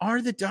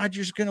 are the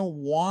Dodgers going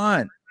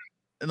to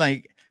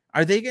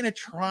are they going to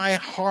try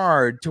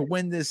hard to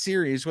win this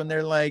series when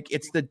they're like,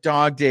 it's the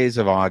dog days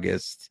of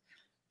August?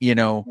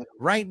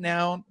 Right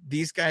now,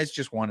 these guys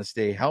just want to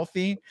stay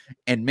healthy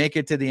and make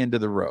it to the end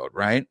of the road,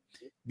 right?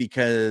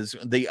 Because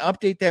the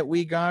update that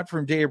we got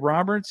from Dave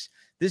Roberts,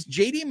 this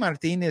JD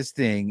Martinez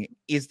thing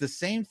is the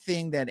same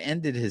thing that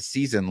ended his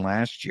season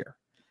last year.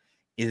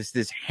 Is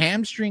this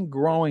hamstring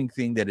growing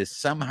thing that is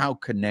somehow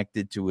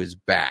connected to his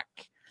back.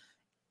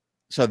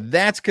 So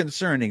that's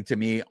concerning to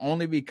me,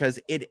 only because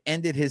it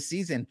ended his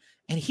season,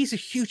 and he's a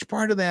huge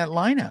part of that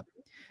lineup.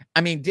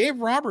 I mean,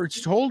 Dave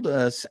Roberts told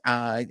us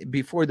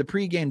before the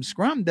pregame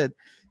scrum that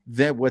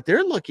what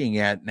they're looking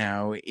at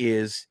now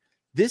is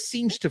this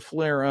seems to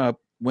flare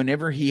up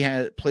whenever he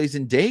plays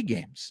in day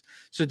games.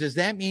 So does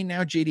that mean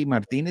now JD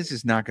Martinez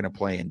is not going to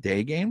play in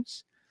day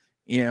games?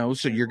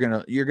 So you're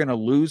gonna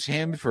lose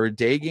him for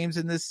day games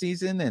in this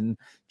season and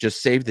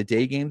just save the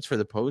day games for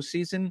the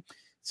postseason.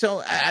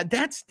 So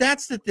that's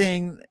the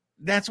thing.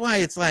 That's why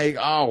it's like,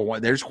 oh,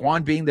 there's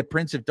Juan being the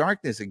Prince of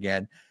Darkness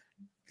again.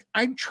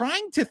 I'm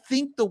trying to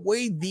think the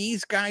way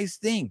these guys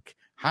think,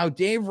 how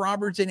Dave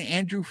Roberts and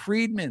Andrew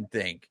Friedman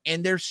think,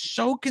 and they're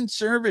so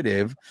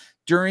conservative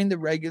during the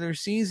regular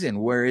season,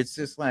 where it's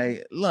just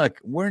like, look,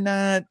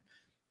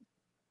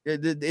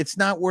 it's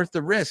not worth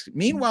the risk.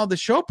 Meanwhile, the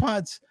show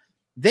pods,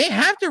 they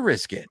have to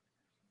risk it,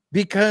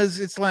 because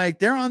it's like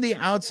they're on the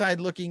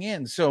outside looking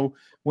in. So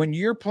when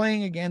you're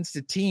playing against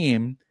a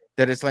team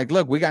that it's like,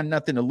 look, we got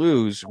nothing to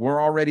lose. We're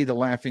already the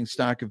laughing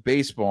stock of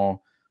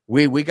baseball.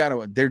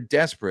 They're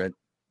desperate.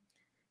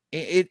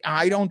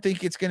 I don't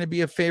think it's going to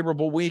be a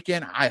favorable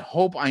weekend. I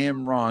hope I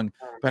am wrong,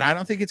 but I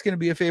don't think it's going to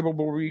be a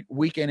favorable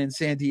weekend in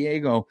San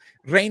Diego.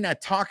 Reina,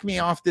 talk me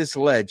off this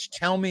ledge.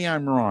 Tell me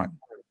I'm wrong.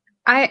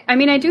 I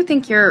mean, I do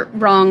think you're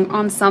wrong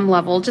on some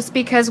level, just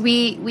because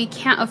we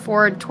can't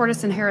afford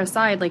tortoise and hare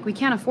aside. Like, we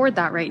can't afford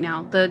that right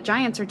now. The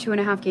Giants are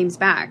 2.5 games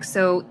back.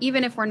 So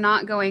even if we're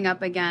not going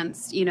up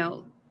against,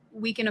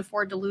 we can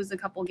afford to lose a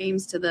couple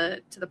games to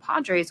the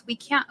Padres, we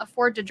can't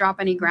afford to drop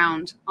any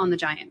ground on the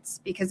Giants,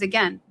 because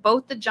again,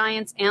 both the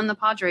Giants and the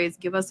Padres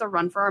give us a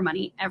run for our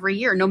money every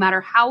year. No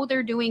matter how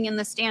they're doing in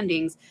the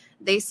standings,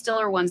 they still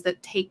are ones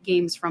that take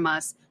games from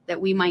us that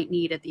we might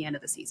need at the end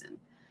of the season.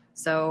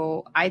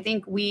 So I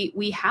think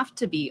we have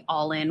to be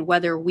all in,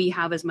 whether we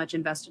have as much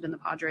invested in the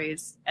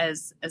Padres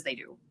as they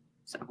do.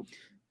 So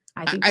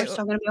I think we're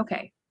still going to be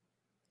okay.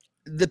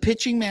 The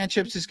pitching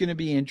matchups is going to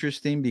be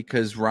interesting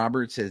because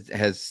Roberts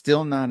has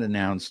still not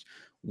announced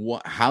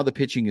how the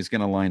pitching is going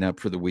to line up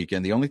for the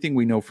weekend. The only thing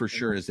we know for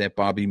sure is that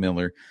Bobby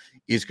Miller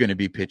is going to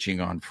be pitching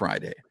on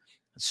Friday.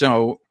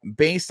 So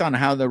based on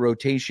how the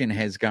rotation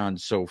has gone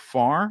so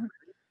far,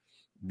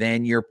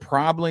 then you're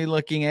probably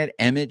looking at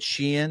Emmett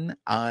Sheehan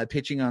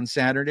pitching on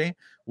Saturday.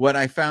 What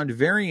I found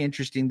very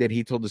interesting that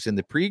he told us in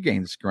the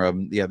pregame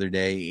scrum the other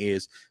day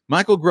is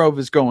Michael Grove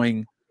is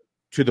going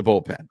to the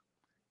bullpen.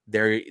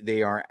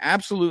 They are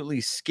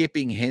absolutely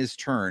skipping his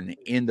turn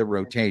in the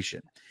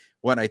rotation.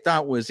 What I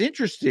thought was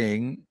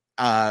interesting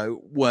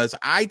was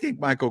I think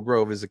Michael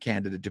Grove is a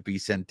candidate to be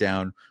sent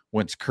down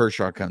once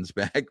Kershaw comes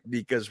back,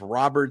 because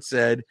Robert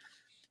said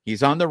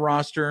he's on the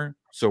roster,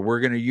 so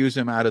we're going to use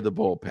him out of the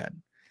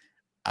bullpen.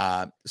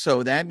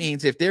 So that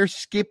means if they're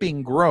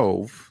skipping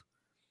Grove,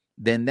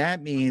 then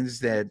that means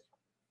that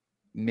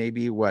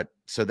maybe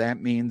so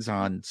that means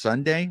on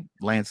Sunday,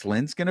 Lance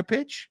Lynn's going to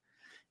pitch.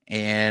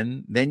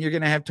 And then you're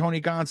going to have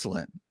Tony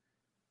Gonsolin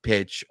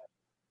pitch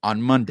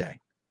on Monday.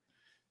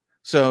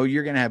 So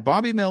you're going to have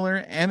Bobby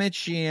Miller, Emmett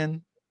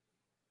Sheehan,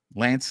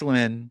 Lance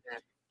Lynn.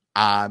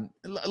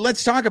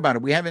 Let's talk about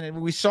it.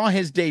 We saw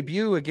his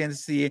debut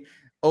against the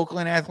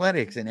Oakland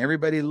Athletics, and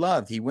everybody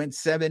loved. He went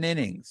 7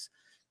 innings.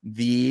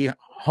 The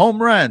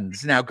home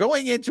runs. Now,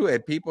 going into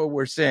it, people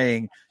were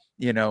saying,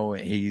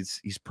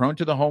 he's prone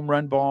to the home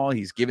run ball.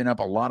 He's given up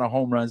a lot of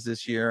home runs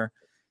this year.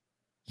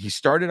 He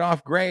started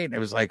off great. It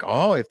was like,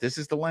 if this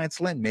is the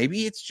Lance Lynn,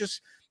 maybe it's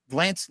just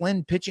Lance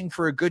Lynn pitching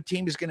for a good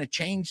team is going to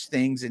change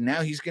things, and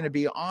now he's going to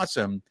be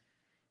awesome.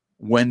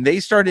 When they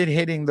started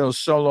hitting those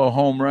solo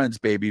home runs,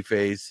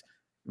 babyface,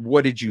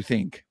 what did you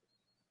think?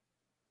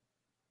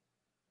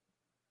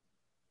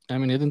 I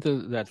mean,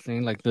 isn't that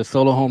thing like the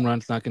solo home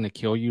run's not going to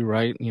kill you,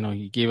 right?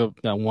 He gave up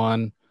that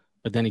one,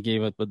 but then he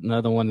gave up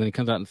another one, then he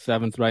comes out in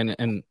 7th, right?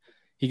 And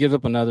he gives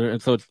up another,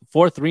 and so it's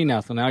 4-3 now.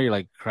 So now you're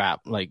like,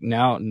 crap. Like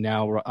now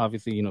we're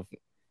obviously,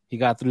 he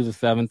got through the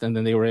 7th, and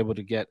then they were able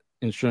to get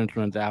insurance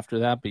runs after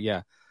that. But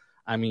yeah,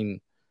 I mean,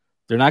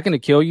 they're not going to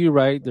kill you,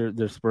 right?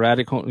 They're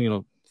sporadic,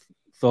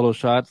 solo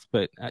shots,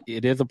 but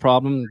it is a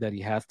problem that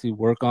he has to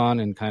work on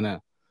and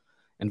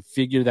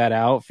figure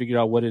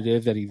out what it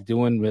is that he's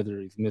doing, whether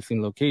he's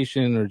missing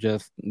location or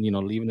just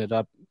leaving it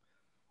up.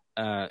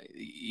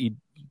 He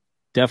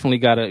definitely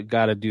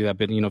gotta do that.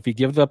 But if he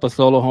gives up a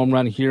solo home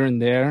run here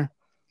and there,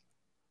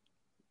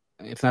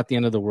 it's not the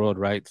end of the world,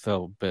 right?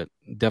 So, but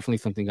definitely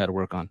something got to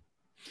work on.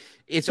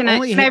 Can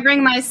I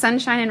bring my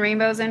sunshine and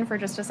rainbows in for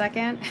just a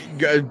second?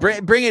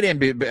 Bring it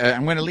in.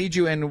 I'm going to lead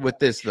you in with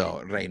this,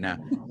 though, right now.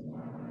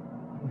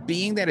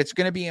 Being that it's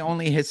going to be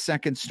only his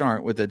second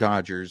start with the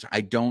Dodgers,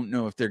 I don't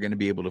know if they're going to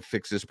be able to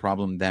fix this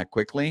problem that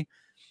quickly.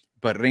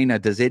 But, Reina,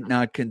 does it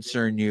not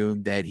concern you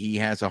that he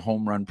has a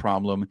home run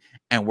problem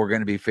and we're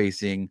going to be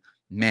facing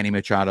Manny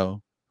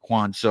Machado,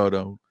 Juan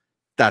Soto,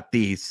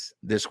 Tatis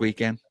this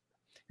weekend?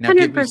 Now,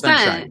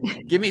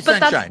 100%. Give me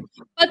sunshine.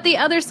 But the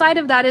other side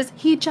of that is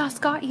he just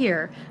got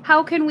here.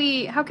 How can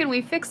we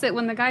fix it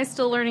when the guy's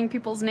still learning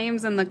people's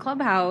names in the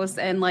clubhouse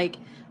and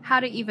how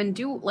to even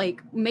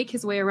make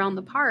his way around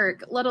the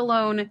park, let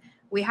alone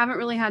we haven't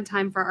really had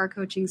time for our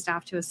coaching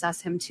staff to assess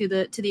him to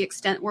the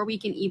extent where we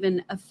can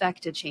even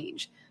affect a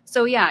change.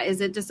 So yeah, is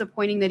it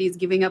disappointing that he's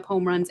giving up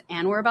home runs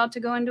and we're about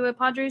to go into a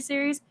Padres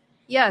series?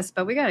 Yes,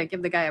 but we got to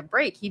give the guy a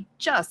break. He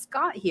just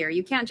got here.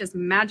 You can't just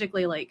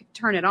magically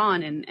turn it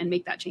on and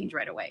make that change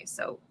right away.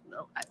 So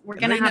we're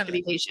going to have to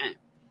be patient.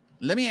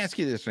 Let me ask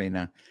you this,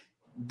 Reina.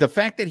 The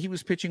fact that he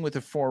was pitching with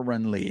a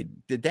 4-run lead,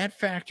 did that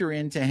factor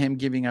into him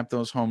giving up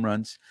those home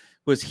runs?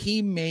 Was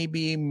he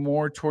maybe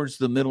more towards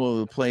the middle of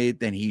the plate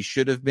than he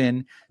should have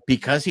been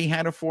because he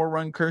had a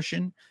 4-run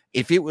cushion?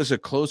 If it was a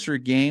closer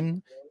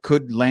game,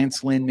 could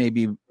Lance Lynn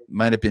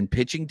might have been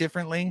pitching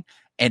differently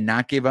and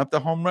not give up the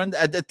home run?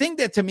 The thing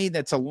that to me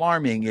that's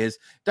alarming is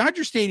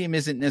Dodger Stadium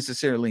isn't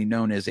necessarily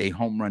known as a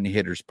home run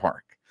hitter's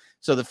park.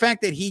 So the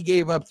fact that he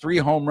gave up 3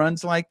 home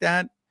runs like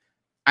that,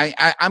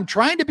 I'm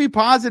trying to be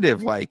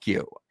positive like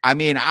you. I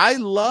mean, I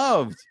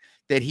loved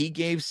that he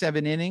gave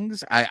 7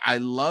 innings. I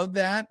love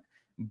that.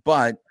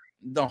 But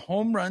the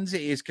home runs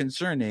is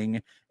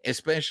concerning,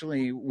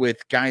 especially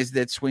with guys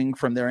that swing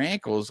from their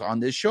ankles on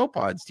this Show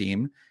Pods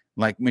team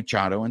like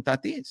Machado and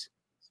Tatis.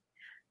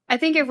 I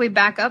think if we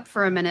back up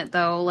for a minute,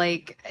 though,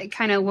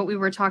 kind of what we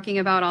were talking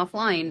about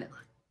offline,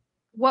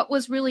 what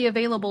was really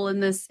available in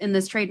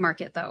this trade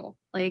market, though?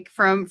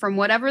 From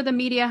whatever the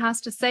media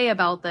has to say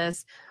about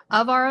this,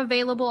 of our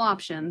available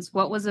options,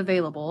 what was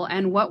available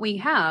and what we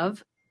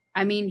have,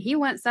 I mean, he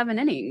went 7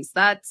 innings.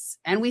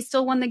 And we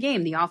still won the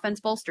game. The offense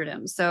bolstered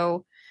him.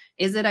 So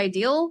Is it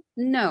ideal?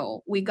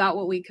 No. We got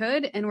what we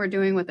could, and we're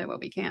doing with it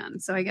what we can.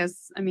 So I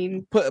guess, I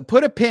mean,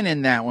 put a pin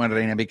in that one,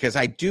 Reina, because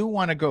I do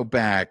want to go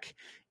back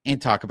and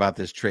talk about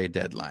this trade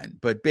deadline.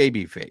 But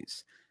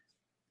babyface,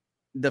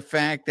 the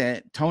fact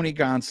that Tony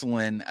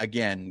Gonsolin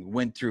again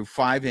went through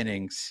 5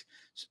 innings,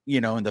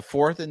 in the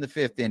 4th and the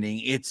 5th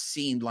inning, it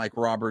seemed like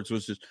Roberts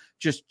was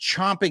just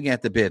chomping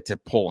at the bit to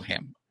pull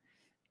him,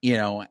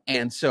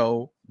 and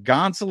so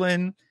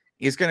Gonsolin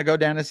is going to go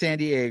down to San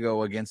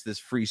Diego against this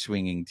free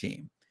swinging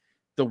team.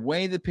 The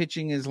way the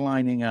pitching is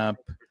lining up,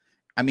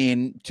 I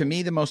mean, to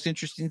me, the most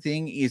interesting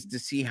thing is to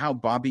see how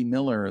Bobby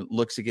Miller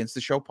looks against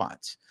the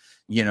Showpots.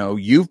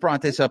 You've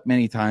brought this up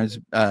many times,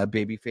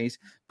 babyface.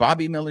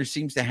 Bobby Miller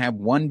seems to have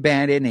one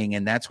bad inning,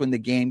 and that's when the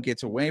game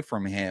gets away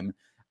from him.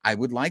 I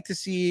would like to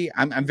see,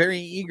 I'm very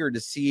eager to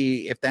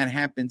see if that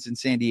happens in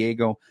San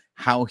Diego,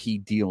 how he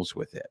deals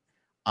with it.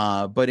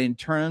 But in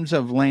terms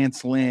of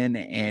Lance Lynn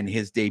and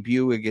his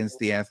debut against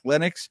the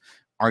Athletics,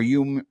 are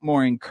you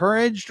more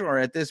encouraged, or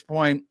at this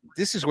point,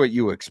 this is what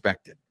you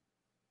expected?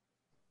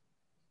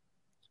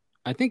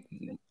 I think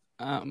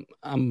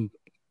I'm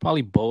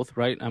probably both,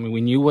 right? I mean,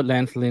 we knew what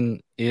Lance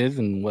Lynn is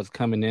and what's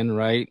coming in,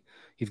 right?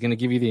 He's going to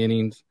give you the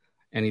innings,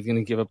 and he's going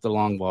to give up the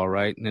long ball,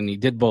 right? And he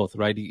did both,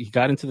 right? He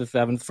got into the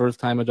 7th, first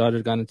time a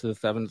Dodger got into the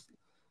 7th,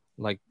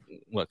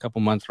 a couple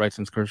months, right,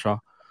 since Kershaw.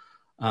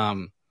 But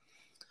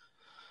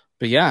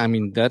yeah, I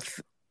mean, that's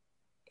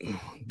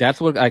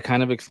what I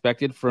kind of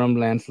expected from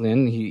Lance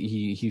Lynn.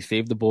 He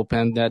saved the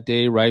bullpen that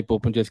day, right?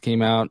 Bullpen just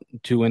came out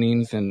 2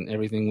 innings and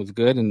everything was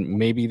good. And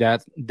maybe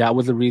that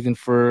was the reason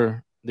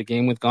for the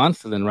game with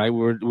Gonsolin, right?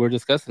 We're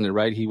discussing it,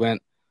 right? He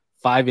went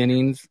 5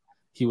 innings.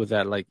 He was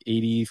at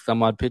 80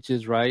 some odd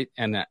pitches, right?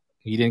 And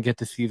he didn't get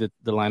to see the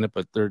lineup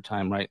a third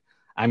time, right?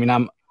 I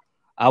mean,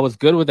 I was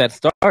good with that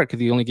start because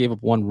he only gave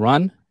up 1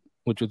 run,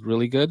 which was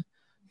really good.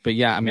 But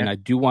yeah, I mean, I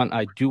do want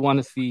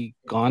to see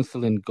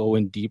Gonsolin go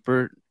in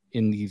deeper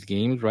in these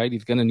games, right?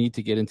 He's going to need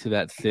to get into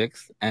that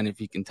 6th, and if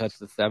he can touch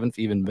the 7th,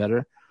 even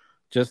better,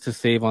 just to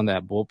save on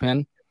that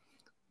bullpen.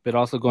 But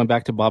also going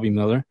back to Bobby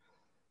Miller,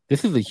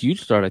 this is a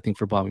huge start, I think,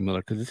 for Bobby Miller,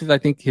 because this is, I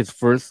think, his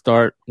first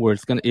start where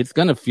it's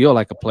gonna feel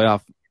like a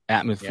playoff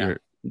atmosphere.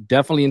 Yeah.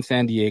 Definitely in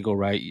San Diego,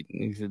 right?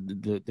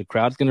 The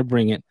crowd's going to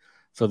bring it.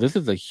 So this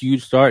is a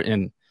huge start,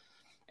 and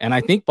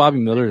I think Bobby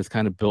Miller is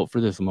kind of built for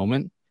this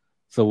moment.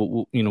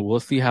 So we'll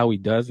see how he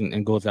does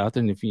and goes out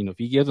there, and if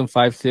he gives him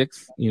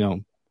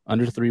 5-6,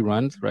 under 3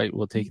 runs, right,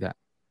 we'll take that.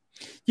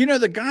 The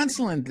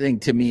Gonsolin thing,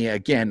 to me,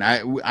 again,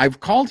 I've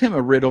called him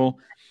a riddle,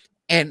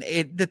 and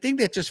the thing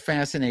that just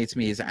fascinates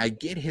me is I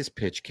get his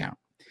pitch count,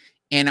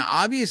 and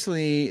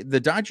obviously the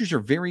Dodgers are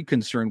very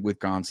concerned with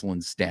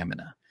Gonsolin's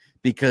stamina,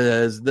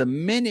 because the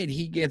minute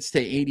he gets to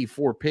 80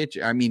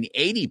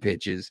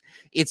 pitches,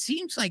 it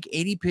seems like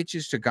 80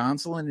 pitches to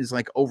Gonsolin is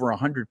like over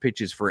 100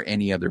 pitches for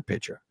any other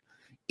pitcher.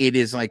 It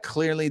is like,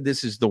 clearly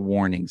this is the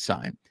warning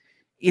sign.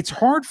 It's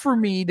hard for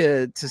me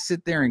to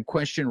sit there and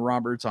question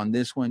Roberts on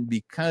this one,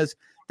 because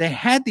they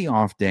had the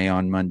off day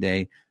on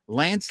Monday.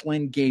 Lance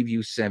Lynn gave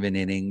you 7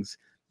 innings.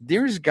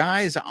 There's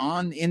guys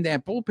in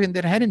that bullpen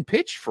that hadn't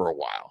pitched for a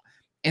while,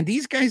 and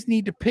these guys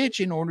need to pitch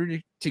in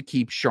order to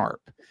keep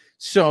sharp.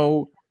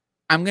 So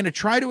I'm going to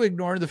try to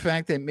ignore the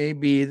fact that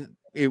maybe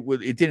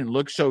it didn't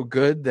look so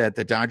good that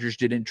the Dodgers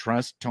didn't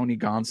trust Tony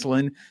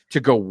Gonsolin to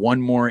go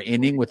one more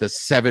inning with a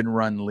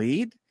 7-run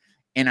lead.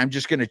 And I'm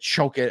just going to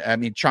chalk it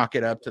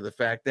up to the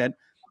fact that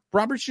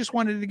Roberts just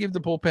wanted to give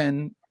the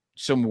bullpen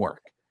some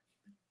work.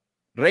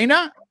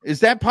 Reina,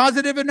 is that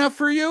positive enough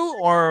for you,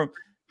 or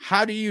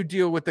how do you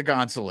deal with the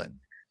Gonsolin?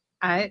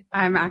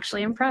 I'm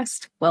actually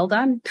impressed. Well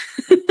done.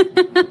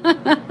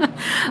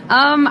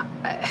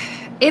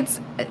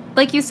 It's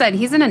like you said,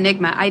 he's an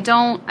enigma. I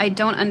don't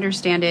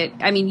understand it.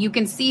 I mean, you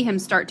can see him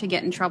start to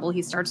get in trouble.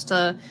 He starts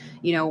to,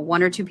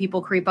 1 or 2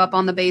 people creep up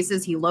on the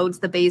bases. He loads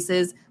the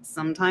bases.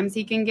 Sometimes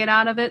he can get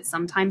out of it.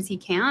 Sometimes he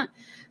can't.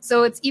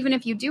 So it's, even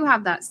if you do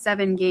have that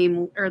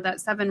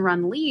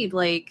 7-run lead,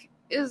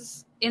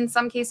 is in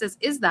some cases,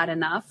 is that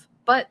enough?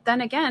 But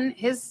then again,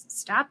 his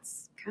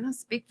stats kind of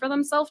speak for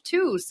themselves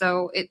too.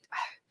 So I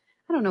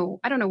don't know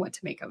what to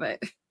make of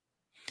it.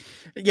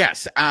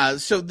 Yes.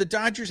 So the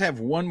Dodgers have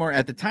one more,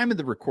 at the time of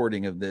the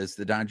recording of this,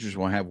 the Dodgers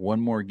will have one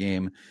more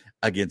game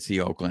against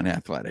the Oakland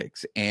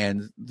Athletics.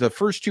 And the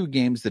first 2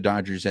 games the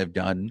Dodgers have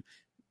done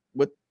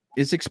what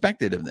is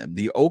expected of them.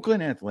 The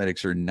Oakland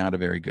Athletics are not a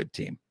very good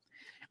team.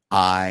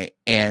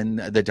 And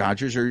the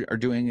Dodgers are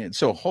doing it.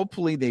 So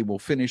hopefully they will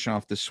finish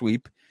off the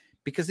sweep,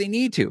 because they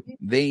need to.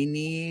 They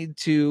need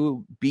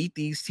to beat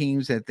these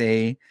teams that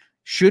they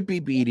should be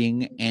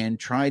beating and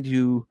try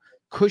to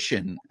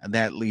cushion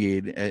that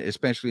lead,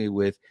 especially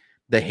with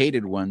the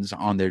hated ones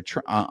on their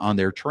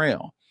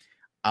trail.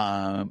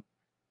 That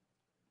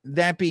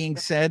being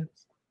said,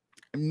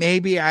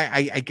 maybe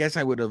I guess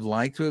I would have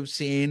liked to have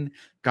seen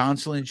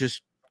Gonsolin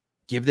just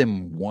give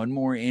them one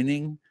more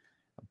inning,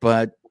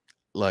 but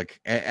look,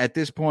 at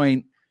this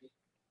point,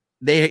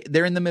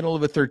 they're in the middle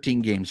of a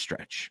 13-game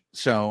stretch.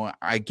 So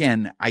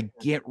again, I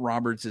get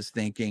Roberts'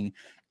 thinking,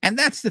 And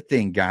that's the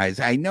thing, guys.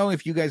 I know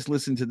if you guys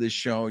listen to this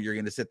show, you're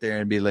going to sit there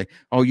and be like,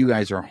 oh, you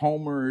guys are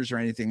homers or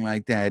anything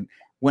like that.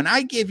 When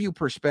I give you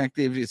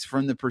perspective, it's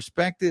from the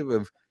perspective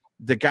of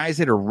the guys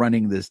that are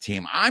running this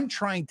team. I'm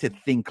trying to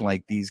think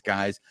like these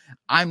guys.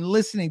 I'm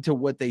listening to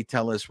what they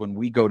tell us when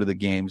we go to the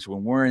games,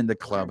 when we're in the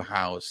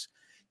clubhouse.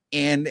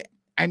 And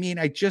I mean,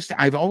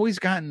 I've always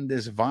gotten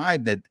this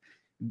vibe that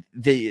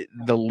the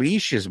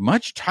leash is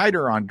much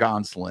tighter on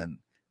Gonsolin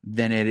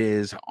than it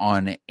is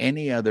on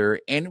any other.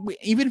 And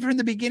even from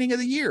the beginning of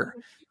the year,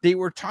 they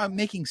were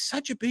making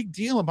such a big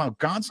deal about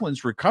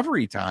Gonsolin's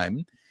recovery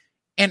time.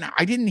 And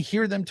I didn't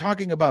hear them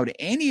talking about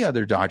any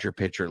other Dodger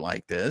pitcher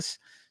like this.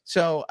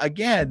 So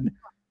again,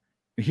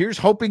 here's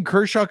hoping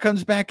Kershaw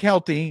comes back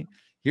healthy.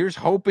 Here's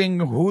hoping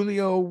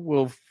Julio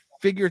will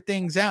figure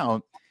things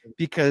out,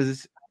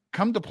 because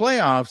come to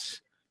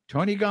playoffs,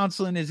 Tony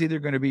Gonsolin is either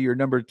going to be your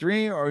number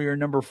 3 or your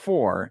number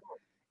 4.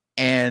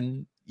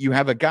 And you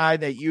have a guy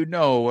that you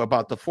know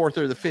about the 4th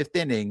or the 5th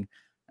inning.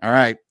 All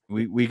right,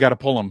 we got to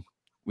pull him.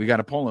 We got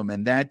to pull him.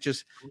 And that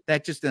just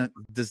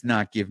does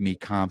not give me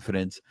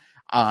confidence.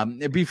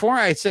 Before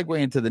I segue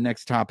into the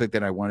next topic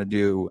that I want to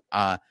do,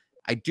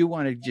 I do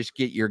want to just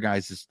get your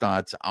guys'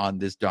 thoughts on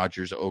this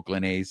Dodgers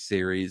Oakland A's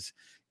series.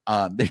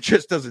 There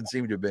just doesn't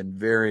seem to have been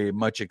very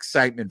much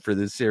excitement for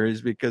this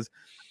series because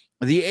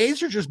the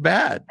A's are just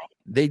bad.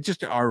 They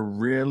just are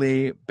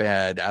really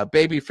bad.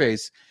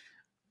 Babyface,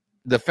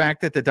 the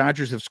fact that the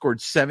Dodgers have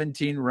scored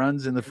 17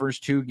 runs in the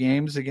first 2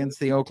 games against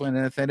the Oakland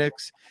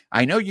Athletics,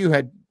 I know you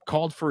had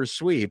called for a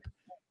sweep.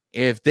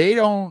 If they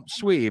don't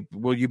sweep,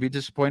 will you be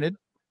disappointed?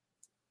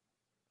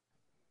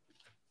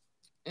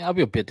 I'll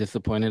be a bit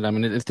disappointed. I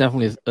mean, it's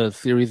definitely a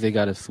series they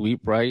got to sweep,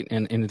 right?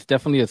 And it's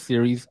definitely a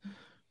series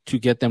to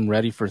get them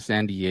ready for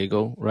San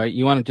Diego, right?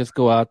 You want to just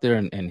go out there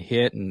and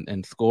hit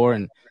and score.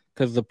 And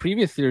because the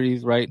previous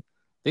series, right,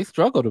 they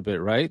struggled a bit,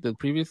 right? The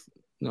previous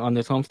on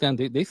this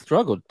homestand, they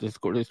struggled to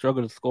score. They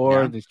struggled to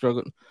score. Yeah. They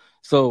struggled.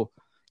 So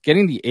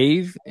getting the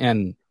A's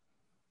and,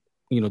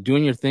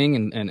 doing your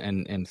thing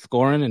and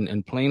scoring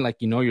and playing like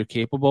you're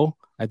capable,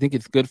 I think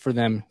it's good for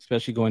them,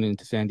 especially going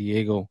into San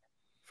Diego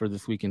for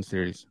this weekend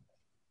series.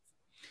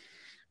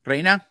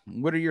 Reina,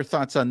 what are your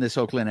thoughts on this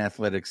Oakland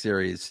Athletics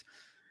series?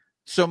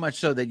 So much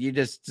so that you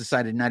just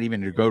decided not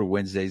even to go to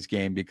Wednesday's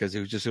game because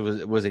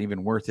it wasn't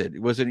even worth it.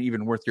 It wasn't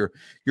even worth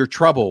your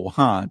trouble,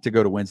 to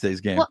go to Wednesday's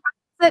game. Well,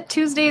 at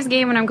Tuesday's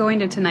game and I'm going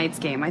to tonight's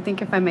game. I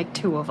think if I make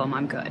 2 of them,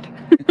 I'm good.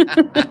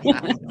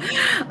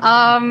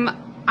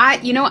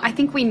 I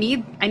think we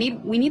need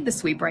the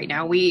sweep right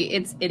now.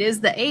 It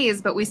is the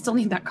A's, but we still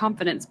need that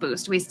confidence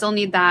boost. We still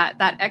need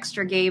that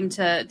extra game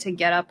to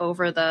get up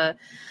over the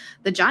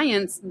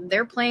Giants.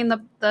 They're playing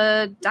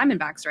the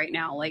Diamondbacks right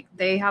now. Like,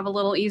 they have a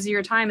little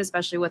easier time,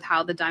 especially with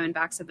how the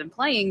Diamondbacks have been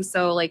playing.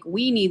 So like,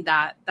 we need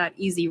that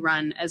easy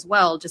run as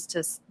well, just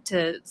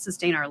to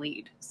sustain our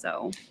lead.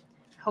 So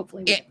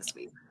hopefully we get the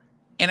sweep.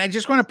 And I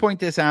just want to point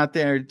this out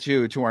there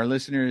to our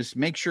listeners.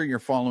 Make sure you're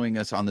following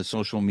us on the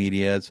social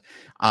medias.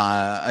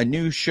 A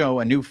new show,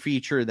 a new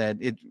feature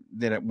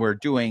that we're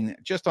doing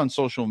just on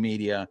social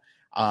media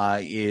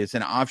is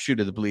an offshoot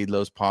of the Bleed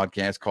Lows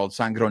podcast called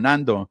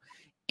Sangronando.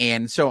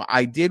 And so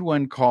I did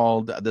one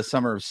called The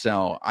Summer of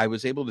Sell. I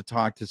was able to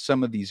talk to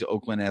some of these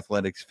Oakland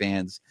Athletics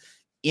fans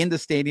in the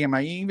stadium.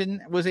 I even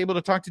was able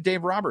to talk to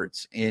Dave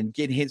Roberts and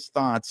get his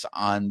thoughts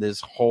on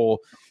this whole,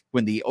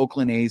 when the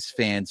Oakland A's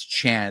fans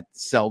chant,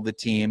 sell the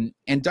team,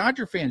 and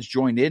Dodger fans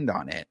joined in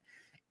on it.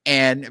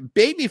 And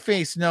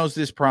Babyface knows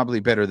this probably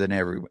better than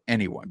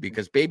anyone,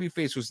 because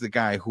Babyface was the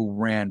guy who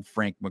ran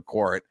Frank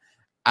McCourt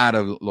out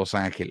of Los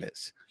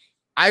Angeles.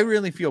 I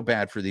really feel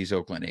bad for these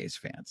Oakland A's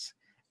fans.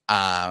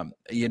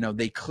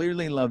 They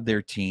clearly love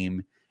their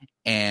team,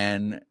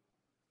 and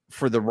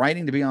for the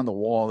writing to be on the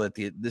wall that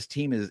this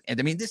team is, and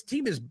I mean, this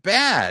team is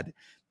bad,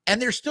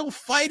 and they're still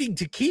fighting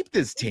to keep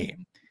this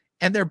team,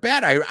 and they're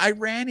bad. I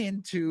ran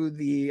into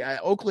the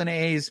Oakland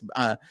A's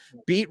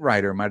beat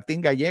writer,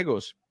 Martin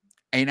Gallegos,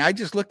 and I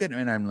just looked at him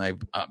and I'm like,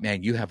 oh,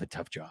 man, you have a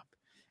tough job.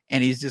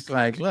 And he's just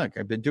like, look,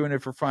 I've been doing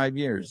it for 5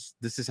 years.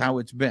 This is how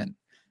it's been.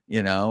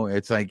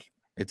 It's like,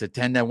 it's a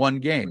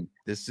 10-1 game.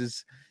 This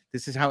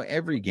is how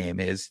every game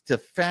is. The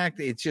fact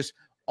it's just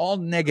all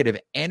negative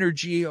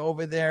energy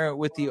over there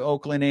with the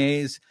Oakland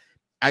A's.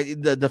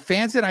 The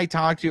fans that I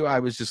talked to, I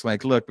was just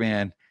like, look,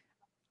 man,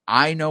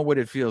 I know what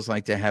it feels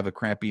like to have a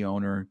crappy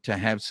owner, to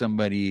have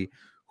somebody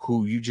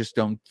who you just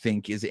don't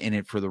think is in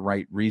it for the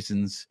right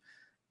reasons.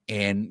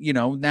 And,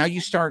 now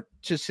you start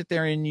to sit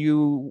there and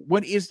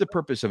what is the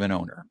purpose of an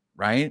owner,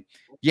 right?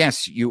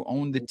 Yes, you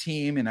own the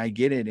team, and I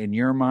get it. In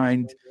your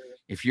mind,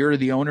 if you're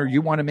the owner,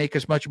 you want to make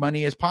as much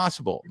money as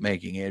possible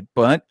making it,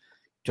 but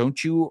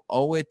don't you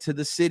owe it to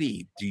the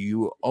city? Do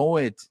you owe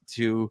it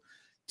to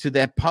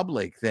that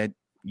public that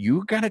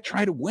you got to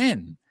try to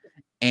win?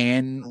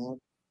 And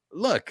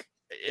look,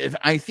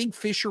 I think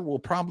Fisher will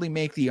probably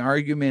make the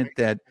argument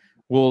that,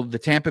 will the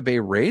Tampa Bay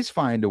Rays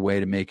find a way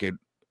to make it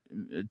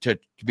to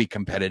be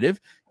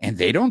competitive, and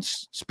they don't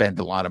spend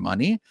a lot of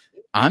money.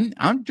 I'm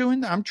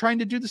trying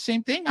to do the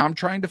same thing. I'm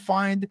trying to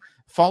find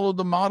follow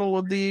the model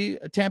of the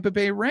Tampa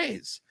Bay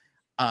Rays.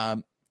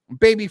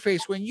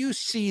 Babyface, when you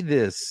see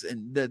this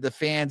and the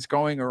fans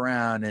going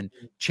around and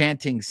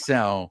chanting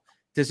 "Sell,"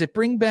 does it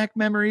bring back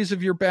memories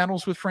of your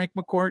battles with Frank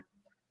McCourt?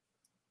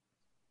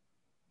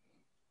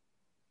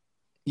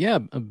 Yeah,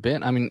 a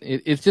bit. I mean,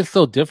 it's just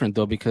so different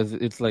though, because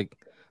it's like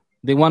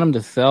they want him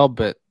to sell,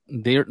 but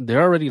they're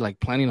already like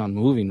planning on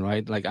moving,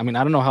 right? Like, I mean,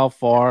 I don't know how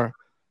far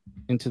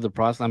into the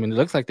process. I mean, it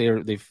looks like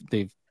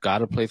they've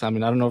got a place. I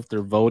mean, I don't know if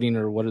they're voting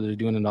or what are they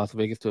doing in Las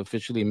Vegas to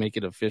officially make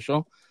it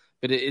official,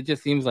 but it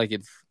just seems like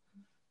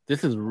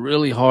this is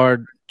really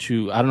hard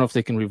to. I don't know if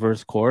they can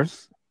reverse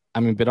course. I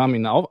mean, but I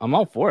mean, I'm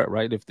all for it,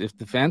 right? If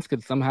the fans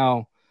could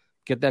somehow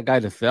get that guy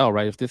to sell,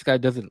 right? If this guy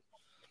doesn't,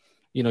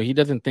 he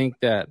doesn't think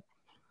that,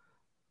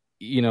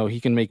 he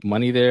can make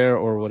money there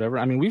or whatever.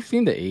 I mean, we've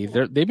seen the A's.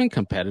 They've been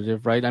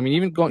competitive, right? I mean,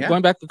 even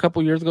going back a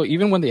couple years ago,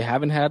 even when they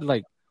haven't had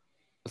like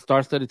a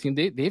star-studded team,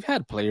 they've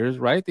had players,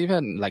 right? They've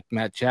had like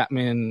Matt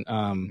Chapman,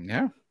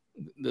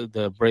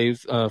 the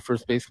Braves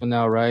first baseman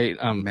now, right?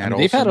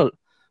 They've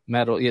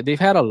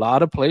had a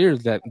lot of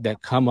players that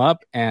come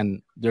up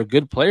and they're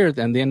good players,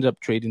 and they end up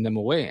trading them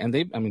away. And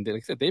like I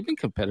said, they've been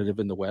competitive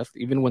in the West,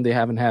 even when they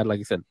haven't had, like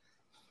I said,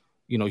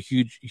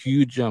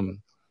 huge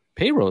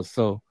payrolls.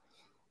 So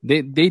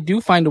they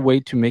do find a way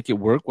to make it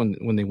work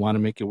when they want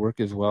to make it work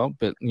as well.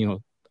 But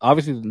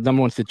obviously the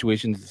number one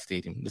situation is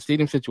the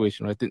stadium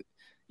situation, right?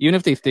 Even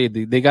if they stayed,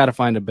 they got to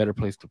find a better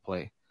place to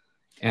play.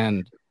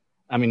 And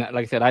I mean, like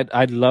I said,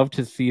 I'd love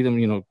to see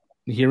them.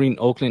 Hearing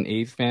Oakland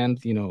A's fans,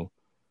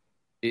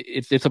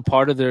 it's a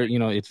part of their,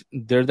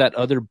 they're that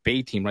other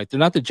Bay team, right? They're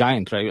not the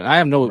Giants, right? I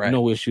have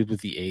no issues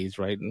with the A's,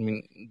 right? I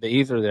mean, the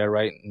A's are there,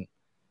 right? And,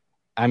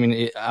 I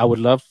mean, I would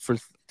love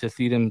to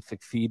see them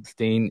succeed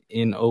staying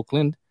in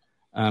Oakland.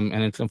 And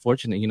it's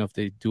unfortunate, if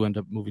they do end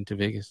up moving to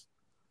Vegas.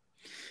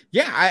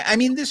 Yeah, I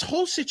mean, this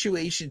whole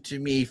situation to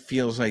me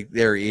feels like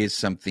there is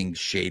something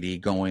shady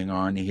going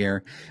on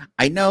here.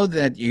 I know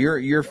that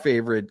your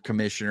favorite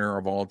commissioner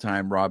of all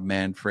time, Rob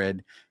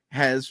Manfred,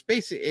 has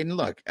basically, and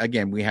look,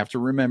 again, we have to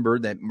remember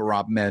that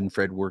Rob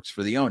Manfred works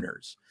for the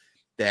owners,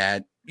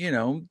 that,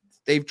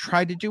 they've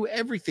tried to do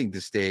everything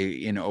to stay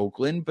in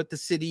Oakland, but the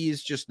city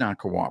is just not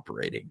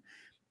cooperating.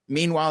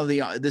 Meanwhile,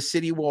 the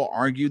city will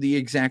argue the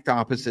exact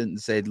opposite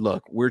and say,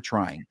 look, we're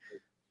trying.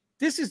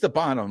 This is the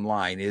bottom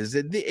line, is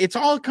it's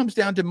all comes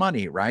down to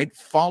money, right?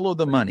 Follow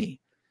the money.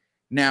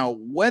 Now,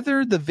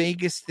 whether the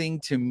Vegas thing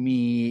to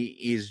me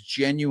is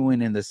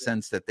genuine in the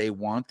sense that they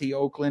want the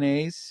Oakland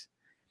A's,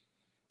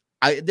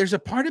 there's a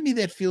part of me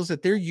that feels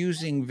that they're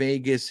using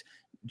Vegas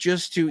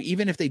just to,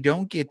 even if they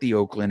don't get the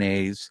Oakland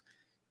A's,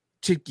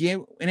 to get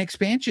an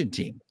expansion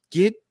team,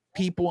 get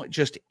people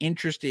just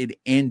interested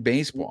in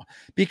baseball.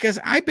 Because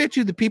I bet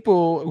you the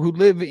people who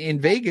live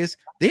in Vegas,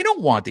 they don't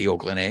want the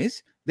Oakland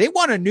A's. They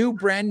want a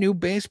brand new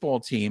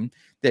baseball team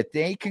that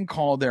they can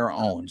call their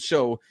own.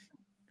 So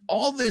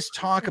all this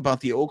talk about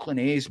the Oakland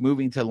A's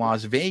moving to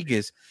Las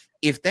Vegas,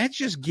 if that's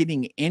just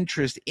getting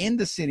interest in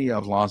the city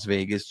of Las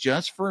Vegas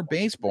just for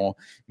baseball,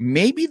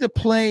 maybe the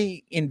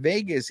play in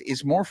Vegas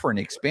is more for an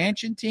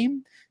expansion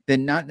team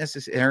than not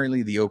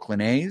necessarily the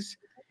Oakland A's.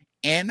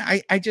 And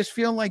I just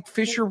feel like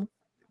Fisher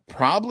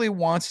probably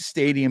wants a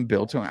stadium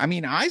built to him. I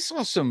mean, I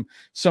saw some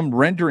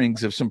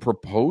renderings of some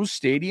proposed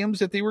stadiums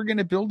that they were going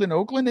to build in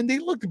Oakland, and they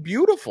looked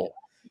beautiful.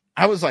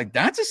 I was like,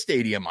 that's a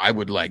stadium I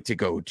would like to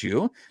go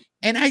to.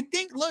 And I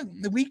think, look,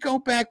 we go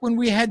back when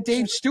we had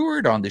Dave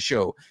Stewart on the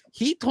show.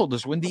 He told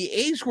us when the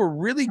A's were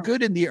really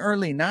good in the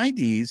early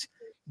 90s,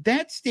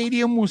 that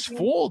stadium was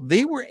full.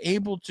 They were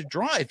able to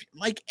drive.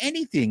 Like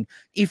anything,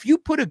 if you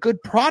put a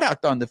good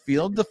product on the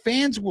field, the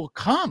fans will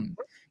come.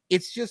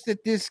 It's just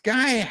that this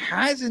guy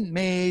hasn't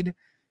made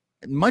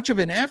much of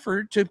an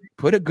effort to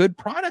put a good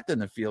product in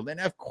the field. And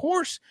of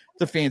course,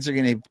 the fans are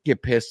going to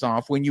get pissed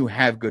off when you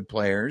have good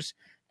players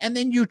and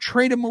then you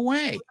trade them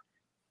away.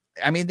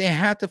 I mean, they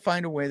had to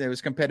find a way that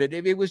was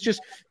competitive. It was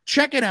just,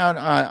 check it out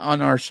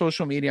on our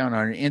social media, on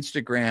our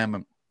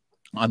Instagram,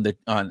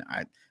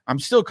 I'm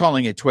still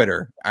calling it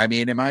Twitter. I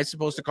mean, am I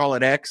supposed to call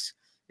it X?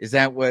 Is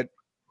that what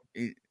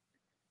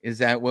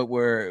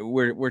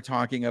we're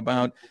talking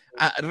about?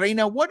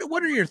 Reina,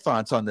 what are your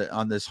thoughts on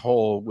this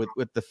whole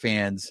with the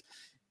fans,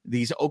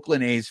 these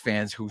Oakland A's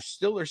fans who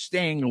still are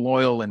staying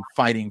loyal and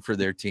fighting for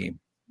their team?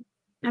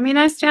 I mean,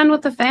 I stand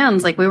with the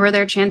fans. Like, we were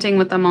there chanting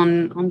with them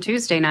on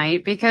Tuesday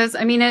night because,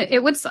 I mean,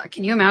 it would suck.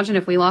 Can you imagine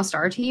if we lost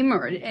our team?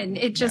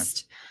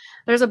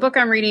 There's a book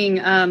I'm reading,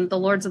 The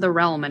Lords of the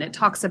Realm, and it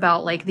talks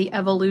about like the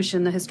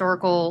evolution, the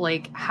historical,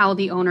 like how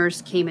the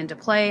owners came into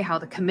play, how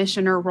the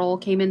commissioner role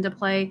came into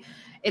play.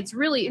 It's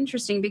really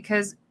interesting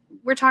because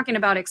we're talking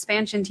about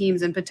expansion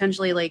teams and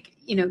potentially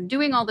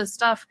doing all this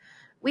stuff.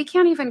 We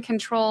can't even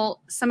control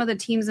some of the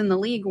teams in the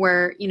league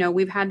where,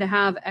 we've had to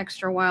have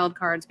extra wild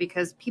cards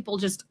because people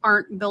just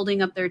aren't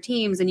building up their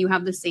teams, and you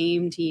have the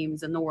same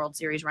teams in the World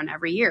Series run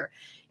every year.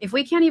 If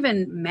we can't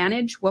even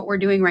manage what we're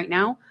doing right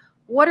now,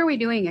 what are we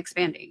doing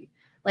expanding?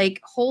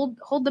 Like hold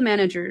the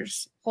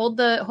managers, hold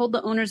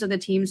the owners of the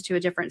teams to a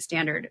different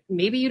standard.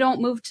 Maybe you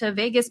don't move to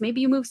Vegas,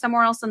 maybe you move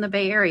somewhere else in the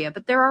Bay Area,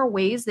 but there are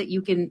ways that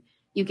you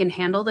can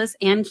handle this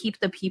and keep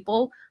the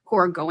people who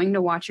are going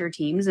to watch your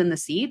teams in the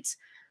seats.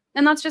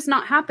 And that's just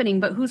not happening,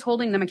 but who's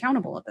holding them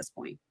accountable at this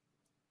point?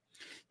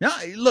 Now,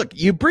 look,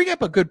 you bring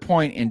up a good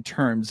point in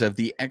terms of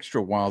the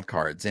extra wild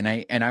cards, and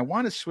I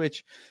want to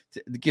switch.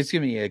 Gives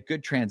me a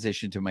good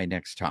transition to my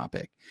next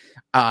topic.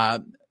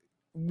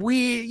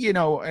 We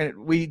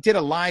did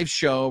a live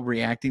show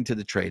reacting to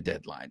the trade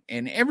deadline,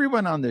 and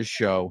everyone on this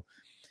show,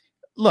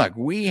 look,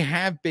 we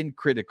have been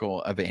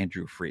critical of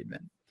Andrew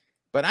Friedman,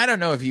 but I don't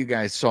know if you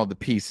guys saw the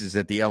pieces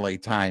that the LA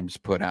Times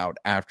put out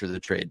after the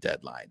trade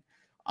deadline.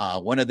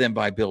 One of them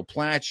by Bill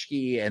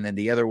Plaschke, and then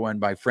the other one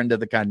by friend of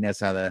the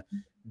Carnesada,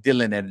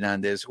 Dylan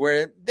Hernandez,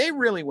 where they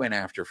really went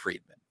after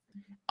Friedman.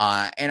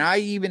 And I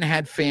even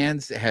had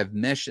fans have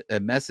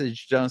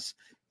messaged us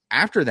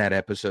after that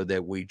episode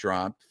that we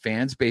dropped,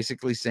 fans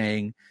basically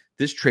saying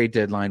this trade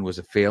deadline was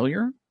a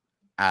failure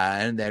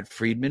and that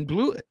Friedman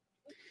blew it.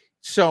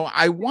 So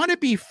I want to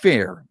be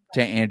fair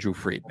to Andrew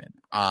Friedman.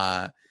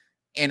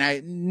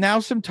 And now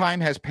some time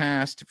has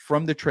passed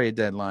from the trade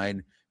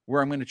deadline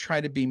where I'm going to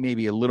try to be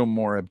maybe a little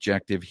more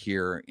objective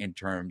here in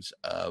terms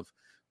of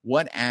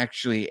what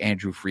actually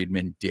Andrew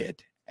Friedman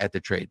did at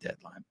the trade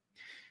deadline.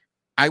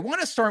 I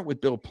want to start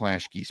with Bill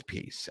Plaschke's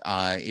piece.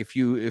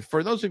 If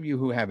for those of you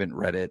who haven't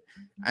read it,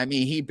 I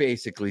mean, he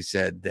basically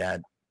said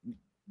that,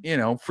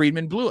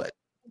 Friedman blew it.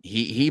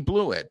 He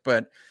blew it.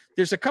 But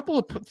there's a couple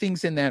of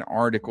things in that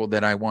article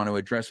that I want to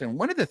address. And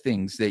one of the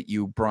things that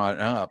you brought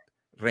up,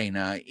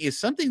 Reina, is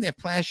something that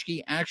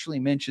Plaschke actually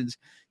mentions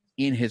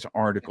in his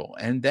article.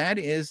 And that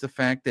is the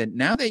fact that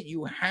now that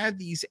you have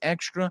these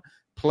extra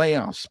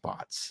playoff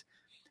spots,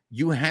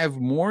 you have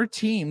more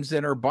teams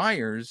that are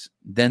buyers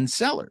than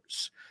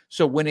sellers.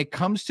 So when it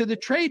comes to the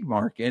trade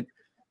market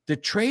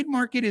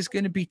is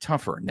going to be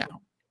tougher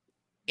now.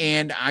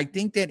 And I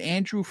think that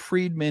Andrew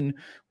Friedman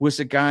was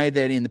a guy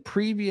that in the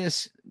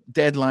previous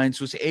deadlines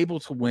was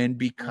able to win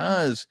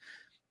because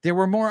there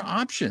were more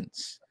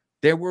options.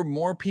 There were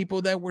more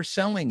people that were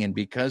selling, and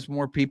because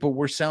more people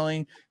were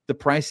selling, the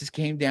prices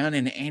came down,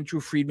 and Andrew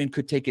Friedman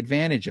could take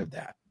advantage of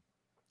that.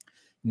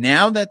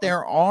 Now that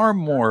there are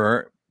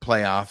more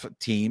playoff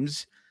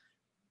teams,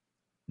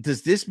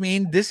 does this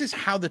mean this is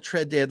how the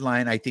trade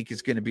deadline, I think,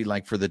 is going to be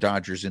like for the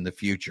Dodgers in the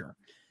future?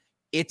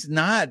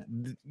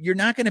 You're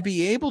not going to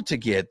be able to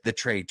get the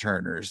Trey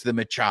Turners, the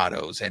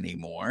Machados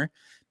anymore,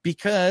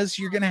 because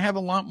you're going to have a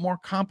lot more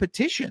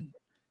competition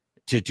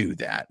to do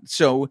that.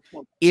 So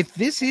if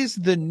this is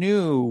the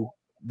new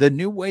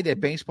way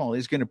that baseball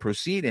is going to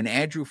proceed and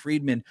Andrew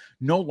Friedman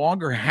no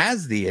longer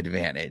has the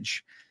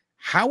advantage,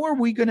 how are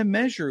we going to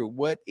measure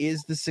what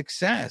is the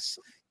success?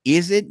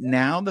 Is it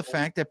now the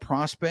fact that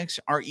prospects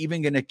are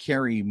even going to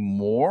carry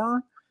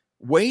more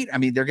weight? I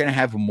mean, they're going to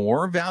have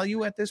more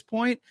value at this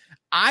point.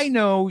 I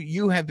know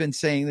you have been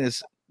saying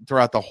this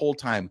throughout the whole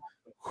time.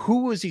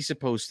 Who was he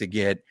supposed to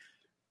get?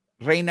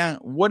 Reina,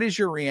 what is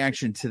your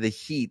reaction to the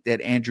heat that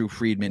Andrew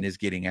Friedman is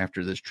getting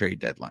after this trade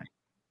deadline?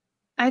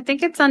 I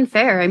think it's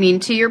unfair. I mean,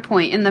 to your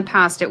point, in the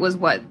past, it was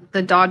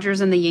the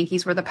Dodgers and the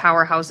Yankees were the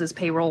powerhouses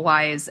payroll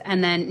wise.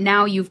 And then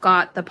now you've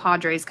got the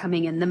Padres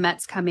coming in, the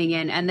Mets coming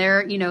in, and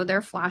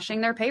they're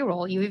flashing their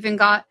payroll. You even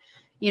got,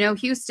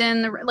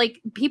 Houston,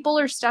 people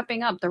are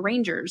stepping up, the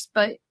Rangers,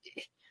 but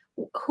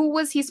who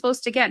was he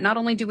supposed to get? Not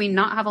only do we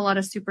not have a lot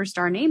of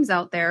superstar names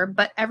out there,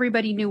 but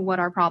everybody knew what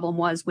our problem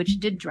was, which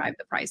did drive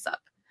the price up.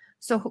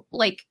 So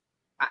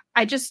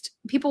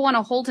people want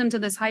to hold him to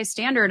this high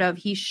standard of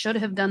he should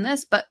have done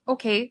this, but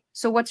okay,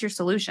 so what's your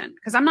solution?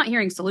 Because I'm not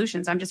hearing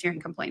solutions. I'm just hearing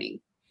complaining.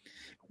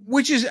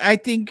 Which is, I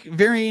think,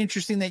 very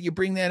interesting that you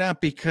bring that up,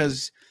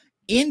 because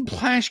in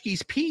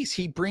Plaschke's piece,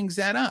 he brings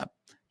that up.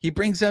 He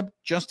brings up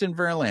Justin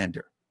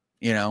Verlander.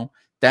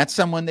 That's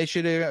someone they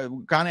should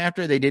have gone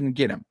after. They didn't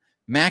get him.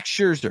 Max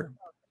Scherzer,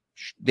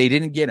 they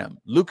didn't get him.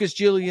 Lucas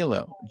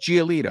Giolito,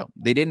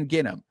 they didn't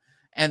get him.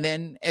 And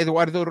then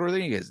Eduardo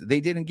Rodriguez,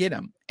 they didn't get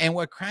him. And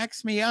what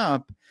cracks me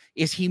up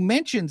is he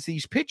mentions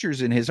these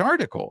pitchers in his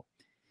article,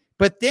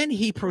 but then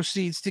he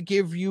proceeds to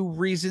give you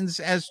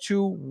reasons as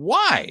to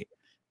why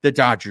the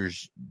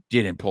Dodgers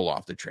didn't pull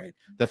off the trade.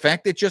 The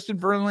fact that Justin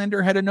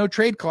Verlander had a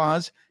no-trade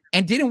clause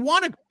and didn't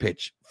want to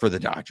pitch for the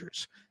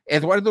Dodgers.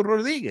 Eduardo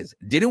Rodriguez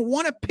didn't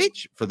want to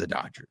pitch for the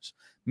Dodgers.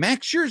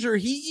 Max Scherzer,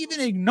 he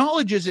even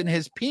acknowledges in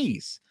his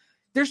piece,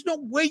 there's no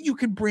way you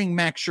can bring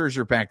Max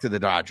Scherzer back to the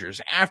Dodgers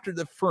after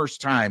the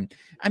first time.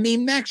 I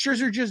mean, Max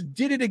Scherzer just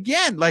did it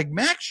again.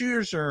 Max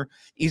Scherzer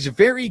is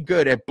very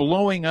good at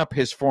blowing up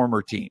his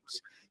former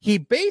teams. He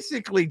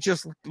basically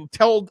just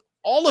told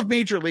all of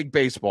Major League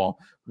Baseball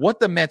what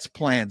the Mets'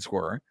 plans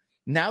were.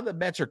 Now the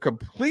Mets are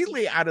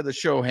completely out of the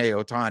Shohei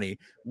Ohtani.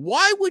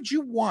 Why would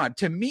you want?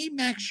 To me,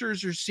 Max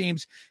Scherzer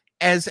seems,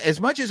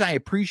 as much as I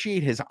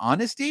appreciate his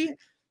honesty,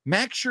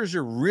 Max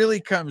Scherzer really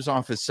comes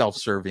off as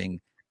self-serving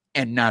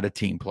and not a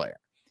team player.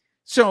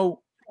 So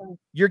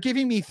you're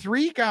giving me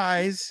three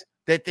guys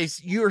that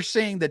you're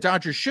saying the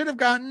Dodgers should have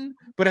gotten,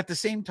 but at the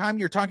same time,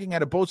 you're talking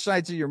out of both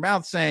sides of your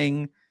mouth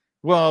saying,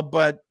 well,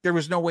 but there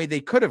was no way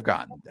they could have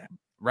gotten them,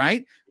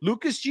 right?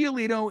 Lucas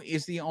Giolito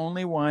is the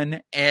only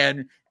one.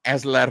 And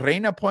as La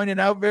Reina pointed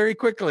out very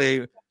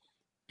quickly,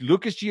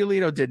 Lucas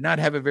Giolito did not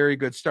have a very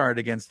good start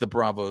against the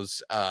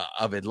Bravos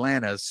of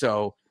Atlanta.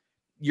 So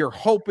you're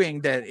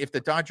hoping that if the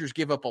Dodgers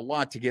give up a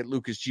lot to get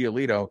Lucas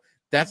Giolito,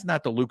 that's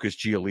not the Lucas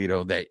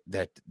Giolito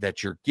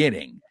that you're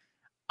getting.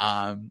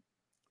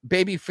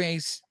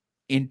 Babyface,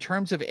 in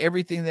terms of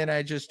everything that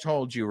I just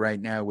told you right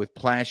now with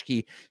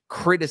Plaschke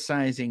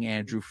criticizing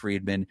Andrew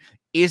Friedman,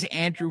 is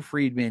Andrew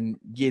Friedman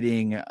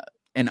getting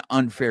an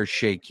unfair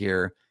shake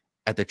here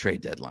at the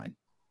trade deadline?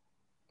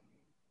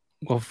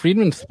 Well,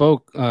 Friedman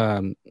spoke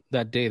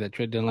that day, that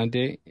trade deadline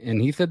day,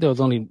 and he said there was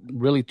only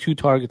really two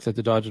targets that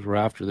the Dodgers were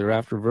after. They're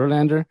after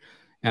Verlander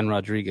and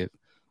Rodriguez.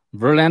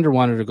 Verlander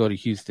wanted to go to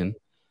Houston,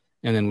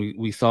 and then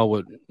we saw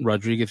what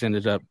Rodriguez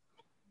ended up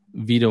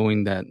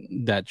vetoing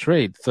that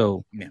trade.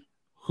 So yeah.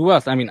 Who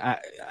else? I mean,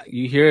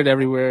 you hear it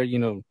everywhere. You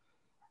know,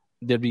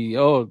 there'd be,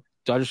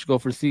 Dodgers should go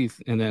for Cease.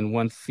 And then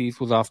once Cease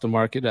was off the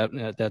market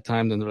at that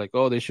time, then they're like,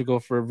 they should go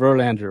for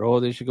Verlander. Oh,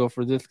 they should go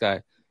for this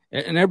guy.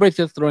 And everybody's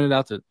just throwing it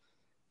out there.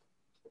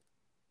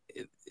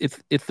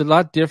 It's a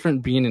lot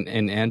different being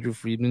in Andrew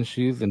Friedman's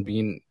shoes than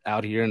being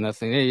out here and us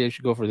saying, hey, you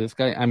should go for this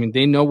guy. I mean,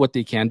 they know what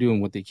they can do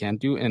and what they can't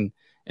do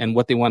and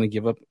what they want to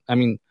give up. I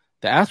mean,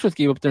 the Astros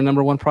gave up their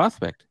number one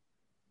prospect,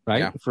 right?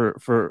 Yeah.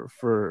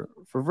 For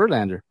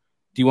Verlander.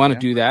 Do you want to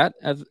do that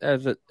as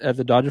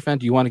a Dodger fan?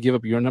 Do you want to give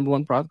up your number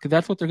one prospect? Because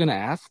that's what they're going to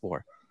ask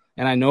for.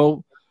 And I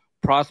know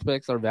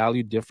prospects are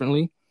valued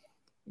differently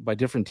by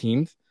different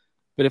teams.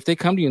 But if they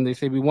come to you and they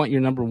say, we want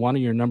your number one or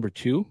your number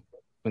two,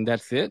 and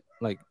that's it,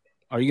 like,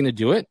 are you going to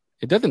do it?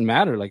 It doesn't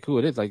matter, like, who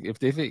it is. Like, if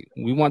they say,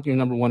 we want your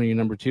number one or your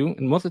number two,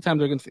 and most of the time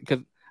they're going to say,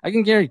 because I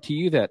can guarantee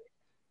you that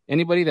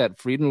anybody that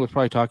Friedman was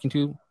probably talking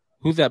to,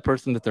 who's that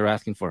person that they're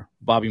asking for?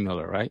 Bobby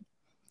Miller, right?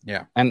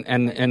 Yeah.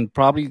 And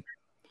probably,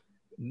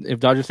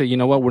 if Dodgers say, you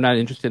know what, we're not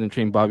interested in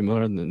trading Bobby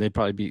Miller, then they'd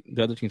probably be,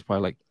 the other team's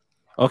probably like,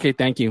 okay,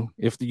 thank you.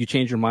 If you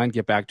change your mind,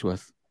 get back to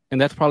us. And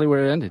that's probably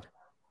where it ended,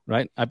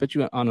 right? I bet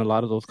you on a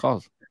lot of those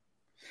calls.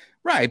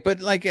 Right.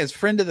 But like as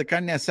friend of the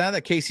carne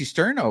asada, Casey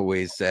Stern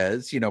always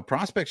says, you know,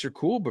 prospects are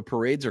cool, but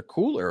parades are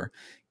cooler.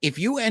 If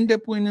you end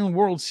up winning the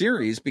World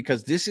Series,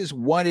 because this is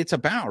what it's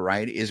about,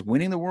 right, is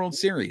winning the World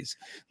Series.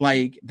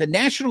 Like the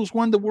Nationals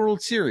won the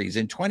World Series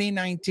in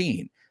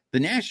 2019. The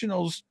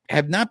Nationals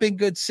have not been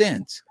good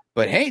since.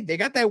 But hey, they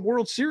got that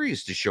World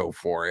Series to show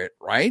for it,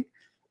 right?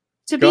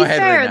 To be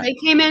fair,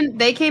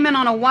 they came in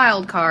on a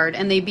wild card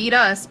and they beat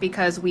us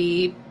because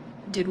we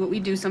did what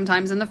we do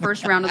sometimes in the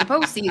first round of the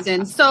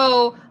postseason.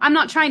 So I'm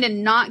not trying to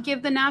not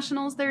give the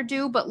Nationals their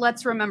due, but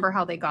let's remember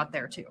how they got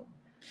there too.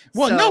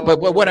 Well, no,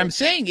 but what I'm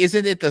saying,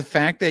 isn't it the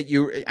fact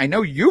that I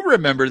know you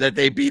remember that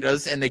they beat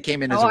us and they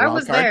came in as a wild card. I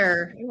was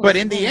there. But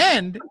in the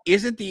end,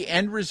 isn't the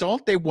end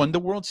result they won the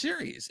World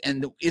Series?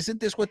 And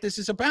isn't this what this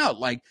is about?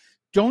 Like,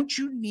 don't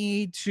you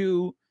need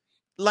to,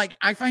 like,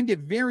 I find it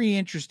very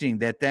interesting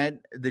that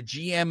the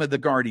GM of the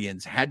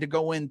Guardians had to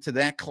go into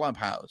that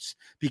clubhouse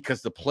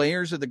because the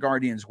players of the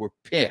Guardians were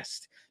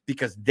pissed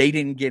because they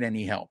didn't get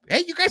any help.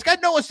 Hey, you guys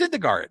got Noah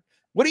Syndergaard.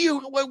 What are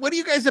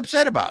you guys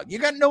upset about? You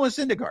got Noah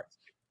Syndergaard.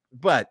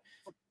 But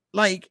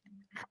like,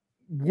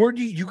 do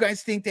you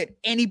guys think that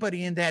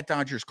anybody in that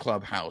Dodgers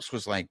clubhouse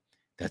was like,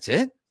 that's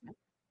it?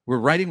 We're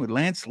riding with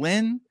Lance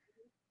Lynn,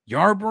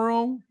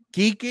 Yarborough,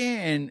 Kike,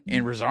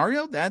 and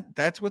Rosario?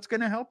 That's what's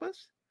going to help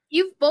us?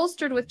 You've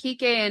bolstered with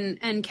Kike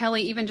and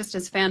Kelly, even just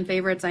as fan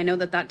favorites. I know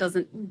that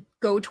doesn't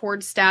go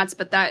towards stats,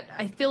 but that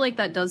I feel like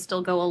that does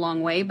still go a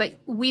long way. But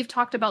we've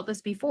talked about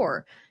this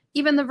before.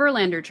 Even the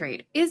Verlander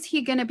trade. Is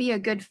he going to be a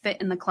good fit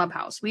in the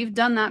clubhouse? We've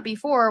done that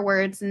before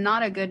where it's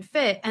not a good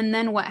fit. And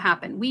then what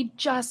happened? We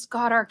just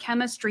got our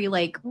chemistry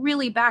like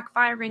really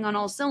backfiring on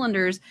all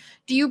cylinders.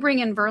 Do you bring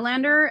in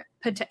Verlander,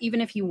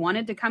 even if he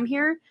wanted to come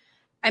here?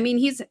 I mean,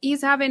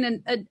 he's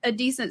having a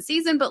decent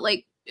season, but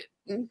like,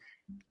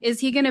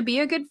 is he going to be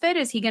a good fit?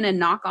 Is he going to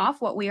knock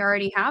off what we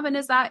already have? And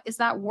is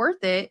that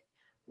worth it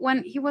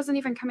when he wasn't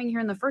even coming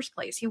here in the first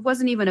place? He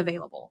wasn't even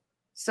available.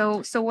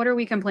 So what are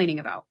we complaining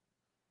about?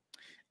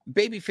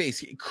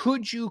 Babyface,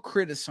 could you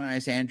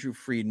criticize Andrew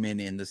Friedman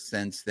in the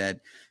sense that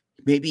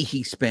maybe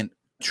he spent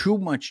too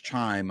much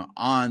time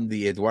on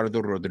the Eduardo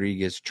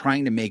Rodriguez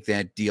trying to make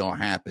that deal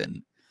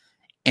happen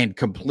and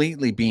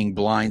completely being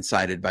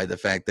blindsided by the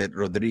fact that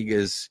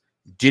Rodriguez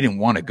didn't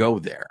want to go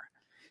there?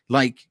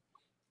 Like,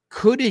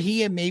 could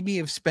he maybe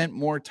have spent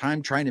more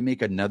time trying to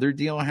make another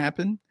deal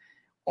happen?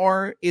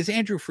 Or is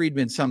Andrew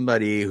Friedman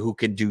somebody who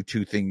can do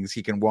two things?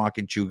 He can walk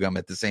and chew gum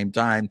at the same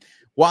time.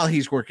 While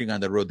he's working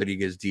on the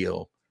Rodriguez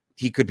deal,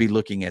 he could be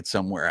looking at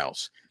somewhere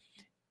else.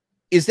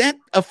 Is that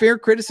a fair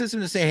criticism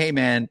to say, hey,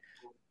 man,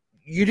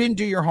 you didn't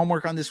do your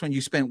homework on this one.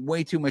 You spent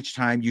way too much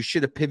time. You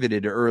should have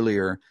pivoted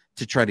earlier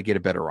to try to get a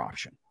better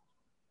option?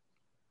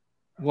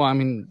 Well, I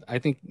mean, I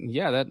think,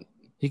 yeah, that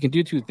he can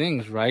do two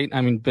things, right? I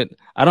mean, but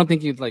I don't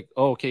think he's like,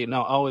 oh, okay,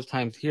 now all his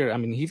time's here. I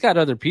mean, he's got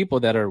other people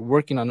that are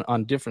working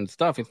on different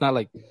stuff. It's not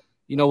like,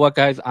 you know what,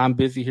 guys, I'm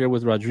busy here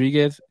with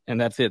Rodriguez, and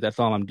that's it. That's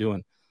all I'm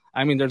doing.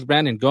 I mean, there's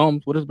Brandon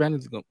Gomes. What does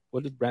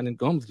Brandon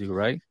Gomes do,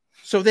 right?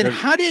 So then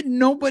how did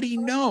nobody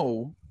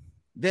know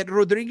that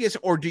Rodriguez,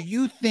 or do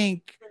you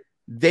think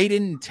they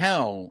didn't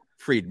tell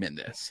Friedman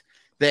this?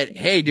 That,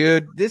 hey,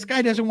 dude, this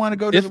guy doesn't want to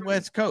go to the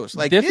West Coast.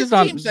 Like, this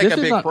seems like a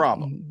big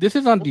problem. This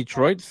is on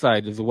Detroit's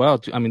side as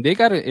well. I mean, they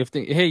gotta, if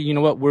they, hey, you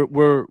know what,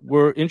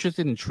 we're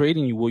interested in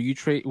trading you. Will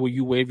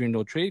you waive your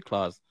no trade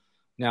clause?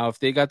 Now, if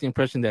they got the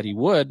impression that he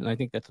would, and I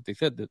think that's what they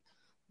said, that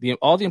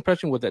all the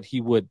impression was that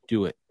he would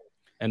do it.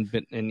 And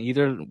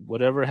either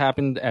whatever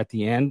happened at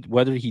the end,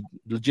 whether he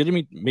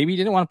legitimately, maybe he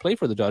didn't want to play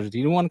for the Dodgers, he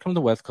didn't want to come to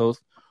the West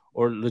Coast,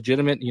 or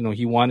legitimate, you know,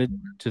 he wanted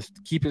to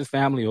keep his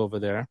family over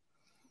there,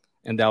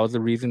 and that was the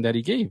reason that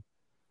he gave.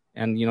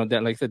 And you know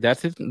that, like I said,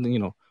 that's his. You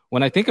know,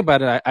 when I think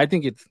about it, I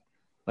think it's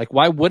like,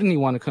 why wouldn't he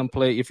want to come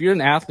play? If you're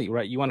an athlete,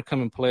 right, you want to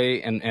come and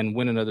play and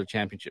win another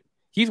championship.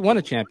 He's won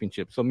a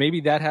championship, so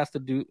maybe that has to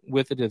do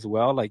with it as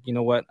well. Like, you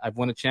know what, I've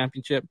won a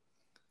championship.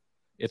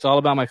 It's all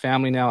about my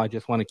family now. I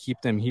just want to keep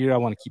them here. I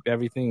want to keep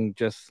everything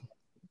just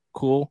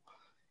cool.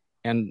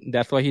 And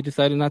that's why he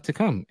decided not to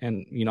come.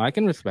 And, you know, I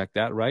can respect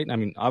that, right? I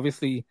mean,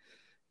 obviously,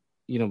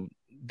 you know,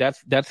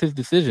 that's his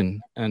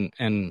decision.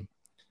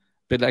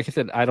 But like I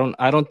said, I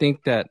don't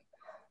think that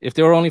if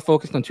they were only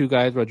focused on two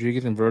guys,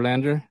 Rodriguez and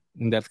Verlander,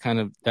 and that's kind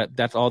of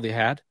that's all they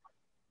had.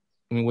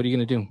 I mean, what are you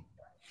going to do?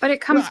 But it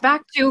comes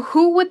back to,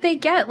 who would they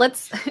get?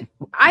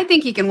 I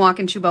think he can walk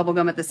and chew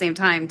bubblegum at the same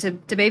time. To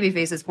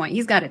Babyface's point,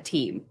 he's got a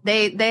team.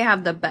 They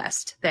have the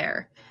best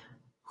there.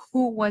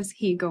 Who was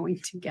he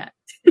going to get?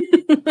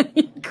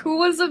 Who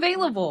was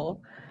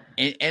available?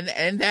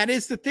 And that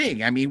is the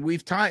thing. I mean,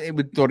 we've talked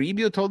with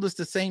Toribio, told us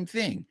the same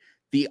thing.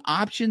 The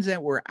options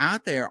that were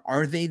out there,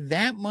 are they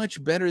that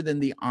much better than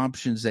the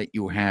options that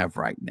you have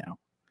right now?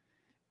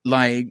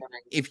 Like,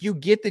 if you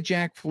get the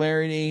Jack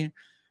Flaherty,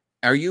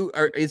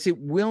 is it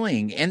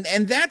willing?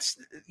 And that's,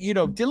 you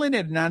know, Dylan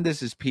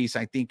Hernandez's piece,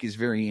 I think, is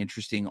very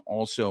interesting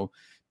also,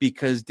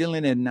 because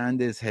Dylan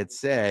Hernandez had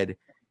said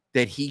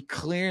that he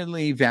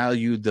clearly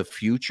valued the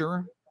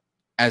future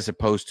as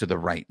opposed to the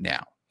right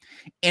now.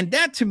 And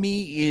that, to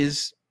me,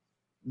 is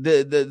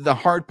the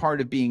hard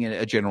part of being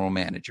a general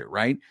manager,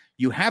 right?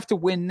 You have to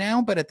win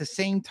now, but at the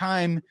same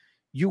time,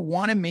 you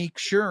want to make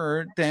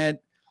sure that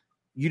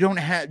you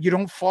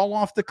don't fall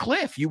off the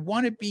cliff. You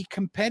want to be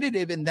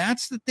competitive. And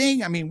that's the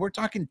thing. I mean, we're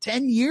talking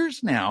 10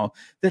 years now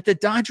that the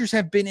Dodgers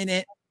have been in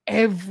it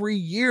every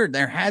year.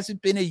 There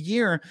hasn't been a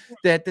year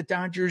that the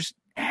Dodgers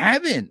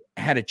haven't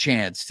had a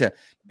chance to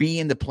be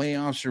in the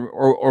playoffs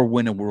or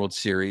win a World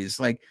Series.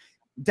 Like,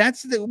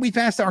 we've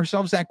asked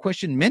ourselves that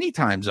question many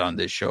times on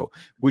this show.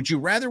 Would you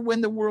rather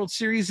win the World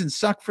Series and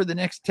suck for the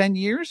next 10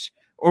 years?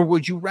 Or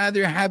would you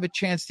rather have a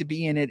chance to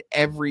be in it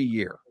every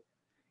year?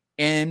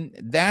 And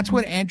that's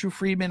what Andrew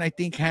Friedman, I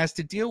think, has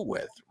to deal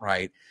with,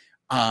 right?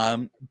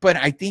 But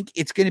I think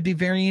it's going to be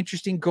very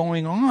interesting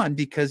going on,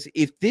 because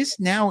if this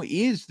now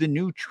is the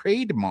new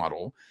trade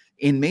model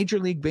in Major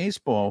League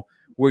Baseball,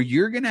 where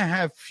you're going to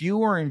have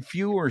fewer and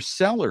fewer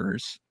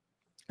sellers,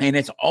 and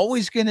it's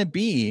always going to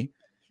be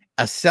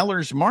a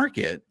seller's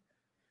market,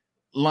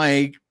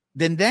 like,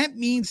 then that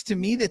means to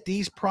me that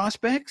these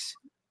prospects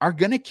are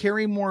going to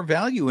carry more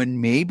value,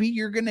 and maybe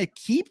you're going to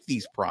keep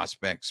these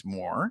prospects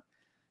more,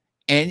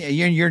 and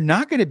you're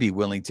not going to be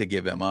willing to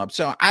give them up.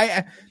 So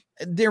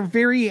they're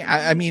very,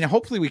 I mean,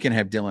 hopefully we can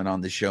have Dylan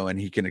on the show and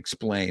he can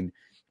explain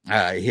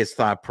his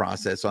thought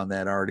process on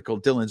that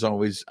article. Dylan's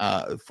always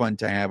fun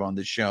to have on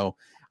the show.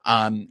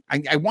 I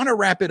want to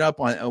wrap it up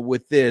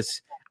with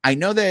this. I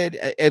know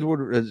that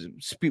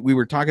we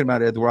were talking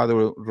about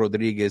Eduardo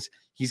Rodriguez.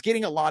 He's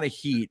getting a lot of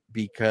heat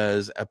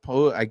because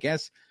I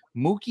guess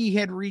Mookie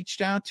had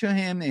reached out to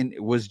him, and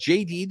was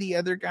JD the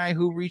other guy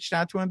who reached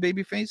out to him,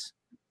 Babyface?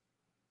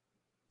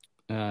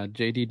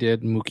 JD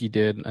did, Mookie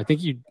did. I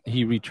think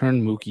he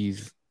returned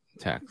Mookie's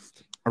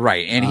text.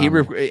 Right, and he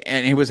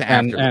was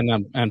after,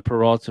 and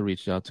Peralta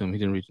reached out to him.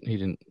 He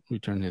didn't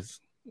return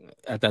his.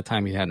 At that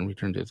time, he hadn't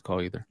returned his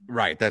call either.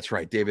 Right, that's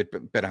right, David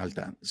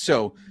Peralta.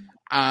 So,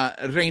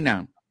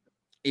 Reina,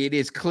 it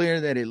is clear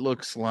that it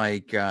looks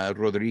like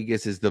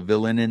Rodriguez is the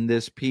villain in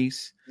this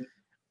piece.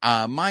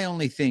 My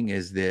only thing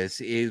is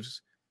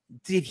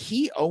did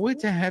he owe it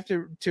to have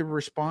to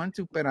respond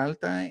to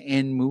Peralta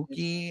and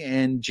Mookie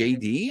and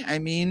JD? I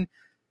mean,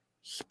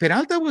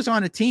 Peralta was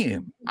on a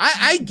team.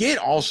 I get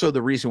also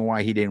the reason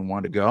why he didn't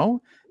want to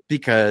go,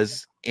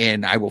 because,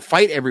 and I will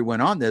fight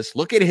everyone on this,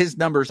 look at his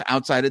numbers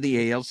outside of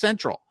the AL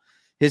Central.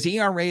 His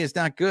ERA is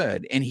not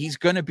good, and he's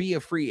going to be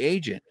a free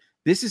agent.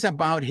 This is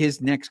about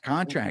his next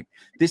contract.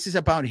 This is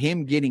about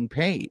him getting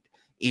paid.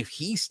 If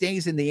he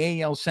stays in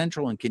the AL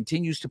Central and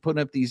continues to put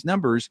up these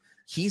numbers,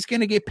 he's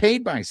going to get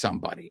paid by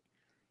somebody.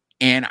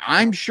 And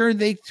I'm sure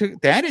they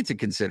took that into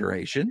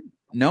consideration.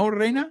 No,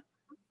 Reina?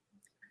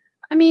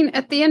 I mean,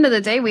 at the end of the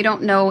day, we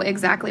don't know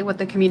exactly what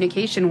the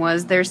communication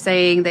was. They're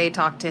saying they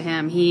talked to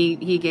him.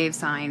 He gave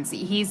signs.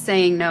 He's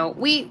saying no.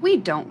 We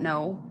don't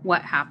know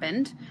what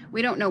happened.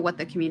 We don't know what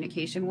the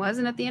communication was.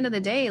 And at the end of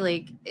the day,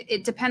 like,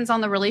 it depends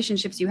on the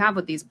relationships you have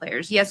with these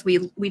players. Yes,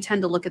 we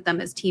tend to look at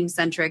them as team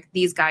centric.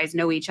 These guys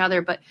know each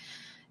other, but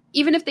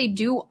even if they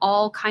do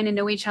all kind of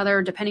know each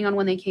other, depending on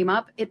when they came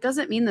up, it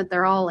doesn't mean that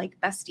they're all like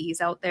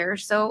besties out there.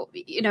 So,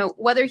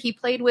 whether he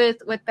played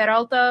with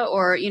Peralta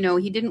or,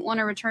 he didn't want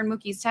to return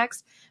Mookie's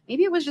text,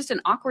 maybe it was just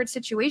an awkward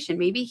situation.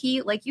 Maybe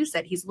he, like you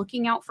said, he's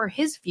looking out for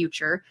his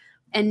future,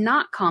 and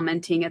not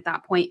commenting at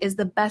that point is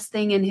the best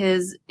thing in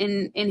his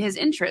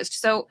interest.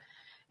 So,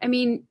 I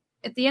mean,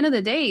 at the end of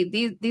the day,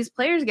 these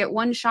players get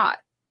one shot.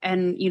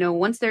 And,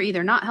 once they're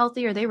either not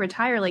healthy or they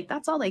retire, like,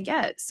 that's all they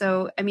get.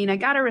 So, I mean, I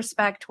got to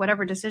respect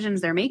whatever decisions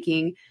they're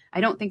making.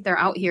 I don't think they're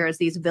out here as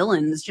these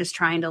villains just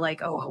trying to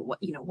like,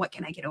 what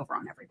can I get over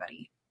on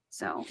everybody?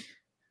 So,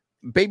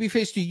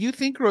 Babyface, do you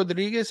think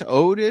Rodriguez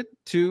owed it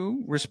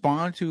to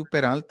respond to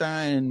Peralta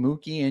and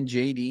Mookie and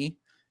JD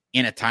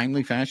in a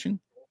timely fashion?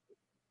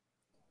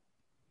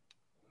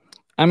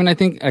 I mean, I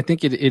think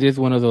it is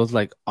one of those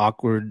like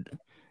awkward.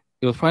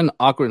 It was probably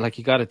awkward. Like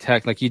he got a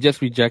text, like he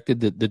just rejected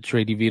the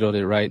trade, he vetoed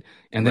it, right?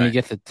 And then he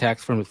gets a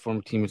text from his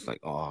former team. It's like,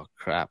 oh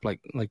crap!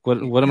 Like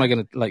what am I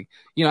gonna like?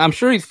 I'm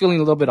sure he's feeling a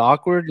little bit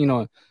awkward,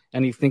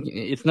 and he's thinking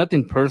it's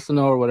nothing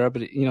personal or whatever.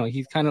 But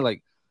he's kind of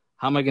like,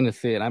 how am I gonna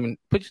say it? I mean,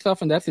 put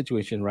yourself in that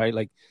situation, right?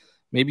 Like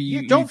maybe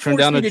you don't turn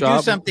force down me a to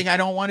job. Do something I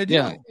don't want to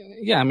do.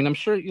 Yeah. I mean, I'm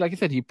sure, like I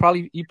said, he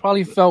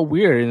probably felt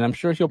weird, and I'm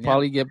sure he'll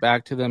probably get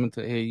back to them and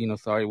say, hey,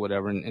 sorry,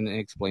 whatever, and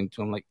explain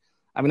to him like.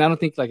 I mean, I don't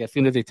think like as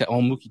soon as they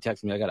Mookie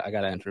texts me, I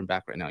gotta answer him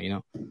back right now, Yeah.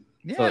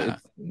 So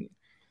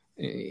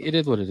it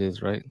is what it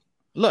is, right?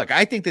 Look,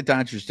 I think the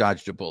Dodgers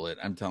dodged a bullet,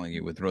 I'm telling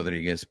you, with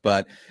Rodriguez,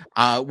 but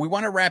we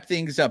want to wrap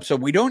things up. So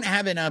we don't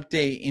have an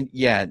update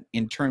yet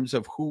in terms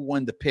of who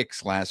won the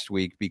picks last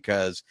week,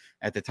 because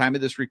at the time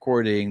of this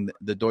recording,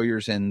 the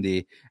Dodgers and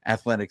the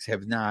Athletics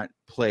have not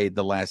played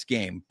the last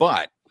game,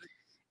 but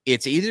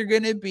it's either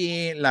going to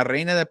be La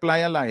Reina de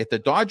Playa Larga. If the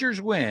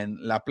Dodgers win,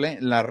 La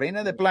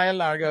Reina de Playa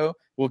Larga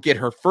will get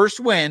her first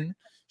win.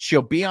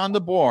 She'll be on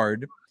the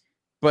board,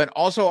 but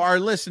also our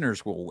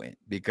listeners will win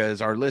because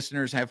our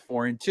listeners have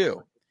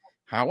 4-2.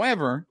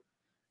 However,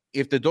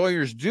 if the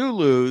Dodgers do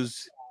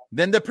lose,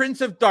 then the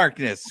Prince of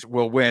Darkness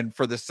will win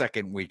for the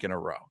second week in a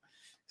row.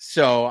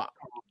 So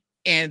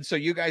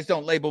you guys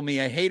don't label me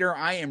a hater.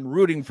 I am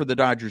rooting for the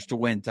Dodgers to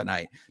win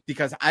tonight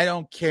because I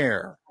don't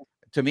care.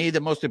 To me,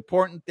 the most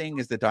important thing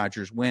is the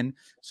Dodgers win.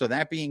 So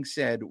that being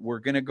said, we're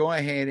going to go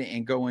ahead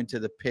and go into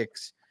the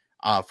picks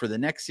for the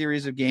next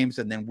series of games,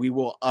 and then we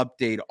will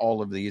update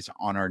all of these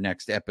on our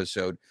next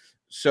episode.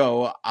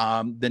 So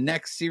the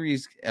next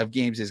series of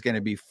games is going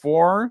to be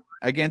 4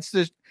 against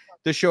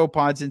the Show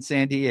Pods in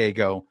San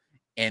Diego,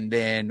 and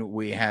then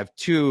we have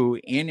 2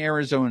 in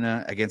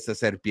Arizona against the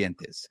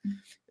Serpientes.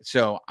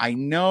 So I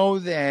know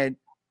that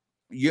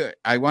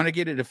I want to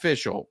get it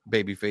official,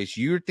 Babyface.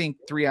 You think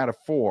 3 out of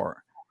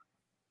 4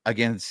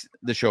 against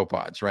the Show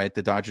Pods, right?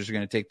 The Dodgers are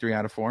going to take 3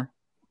 out of 4.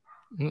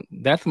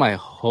 That's my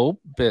hope,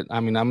 but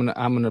I mean, I'm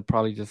gonna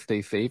probably just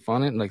stay safe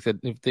on it. Like I said,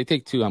 if they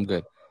take 2, I'm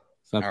good.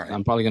 So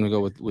I'm probably gonna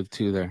go with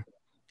 2 there.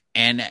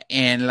 And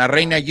La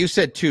Reina, you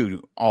said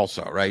 2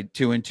 also, right?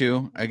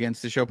 2-2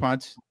 against the Show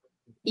Pods.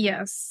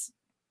 Yes.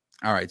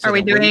 All right. So are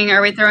we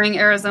throwing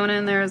Arizona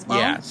in there as well?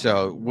 Yeah.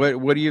 So what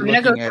are you looking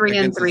at? I'm going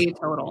to go 3-3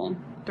 total.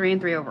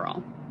 3-3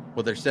 overall.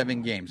 Well, there's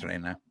 7 games right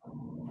now.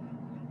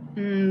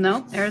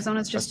 No,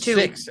 Arizona's just 2.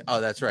 6. Oh,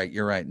 that's right.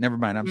 You're right. Never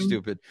mind. I'm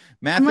stupid.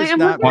 Math is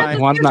not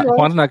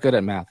Juan's not good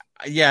at math.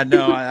 Yeah,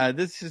 no.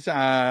 This is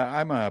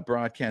I'm a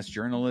broadcast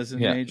journalism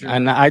major,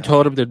 and I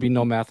told him there'd be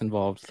no math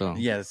involved. So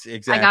yes,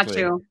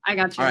 exactly. I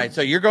got you. All right,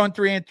 so you're going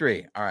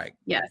 3-3. All right.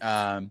 Yes.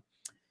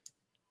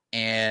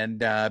 And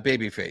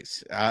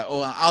Babyface.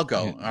 I'll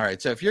go. Yeah. All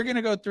right. So if you're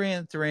gonna go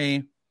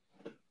 3-3,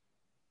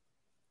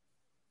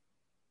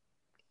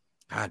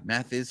 God,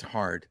 math is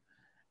hard.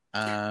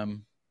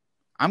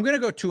 I'm going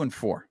to go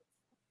 2-4.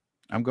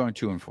 I'm going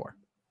 2-4.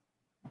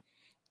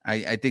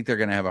 I think they're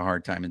going to have a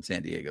hard time in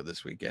San Diego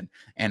this weekend,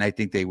 and I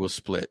think they will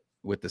split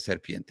with the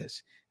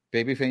Serpientes.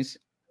 Babyface?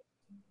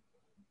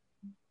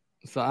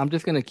 So I'm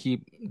just going to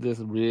keep this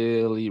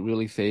really,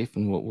 really safe,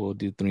 and we'll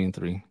do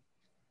 3-3.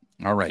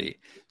 All righty.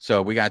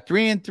 So we got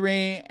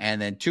 3-3 and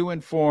then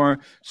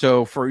 2-4.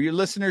 So for you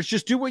listeners,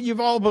 just do what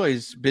you've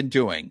always been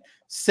doing.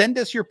 Send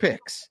us your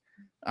picks.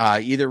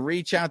 Either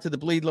reach out to the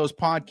Bleed Lows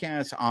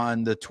podcast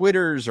on the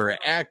Twitters or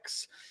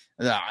X,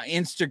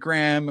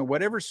 Instagram,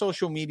 whatever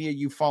social media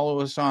you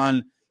follow us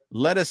on.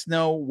 Let us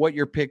know what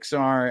your picks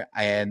are,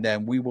 and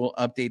then we will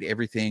update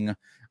everything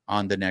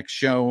on the next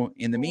show.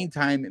 In the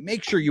meantime,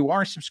 make sure you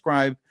are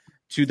subscribed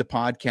to the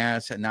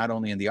podcast, and not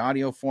only in the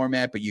audio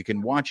format, but you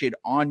can watch it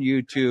on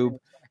YouTube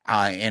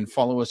and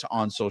follow us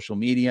on social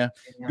media.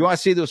 Yo ha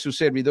sido su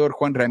servidor,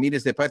 Juan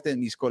Ramírez, de parte de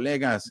mis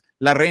colegas,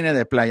 La Reina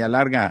de Playa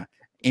Larga,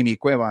 Amy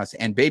Cuevas,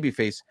 and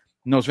Babyface.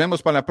 Nos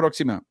vemos para la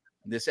próxima.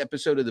 This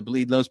episode of the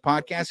Bleed Lows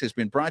podcast has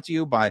been brought to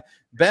you by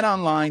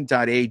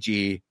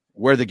betonline.ag,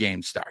 where the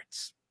game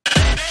starts.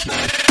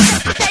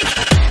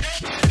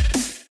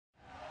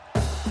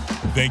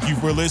 Thank you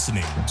for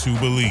listening to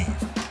Believe.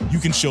 You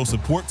can show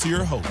support to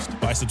your host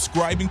by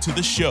subscribing to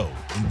the show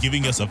and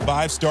giving us a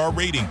 5-star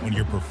rating on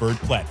your preferred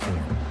platform.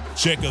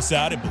 Check us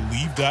out at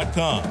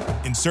Believe.com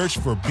and search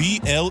for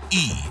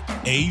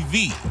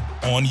BLEAV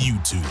on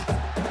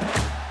YouTube.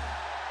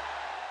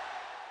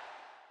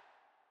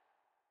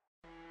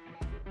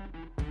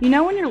 You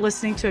know when you're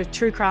listening to a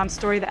true crime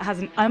story that has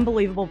an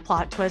unbelievable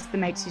plot twist that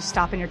makes you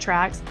stop in your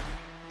tracks?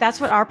 That's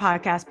what our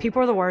podcast,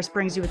 People Are the Worst,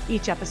 brings you with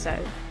each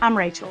episode. I'm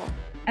Rachel.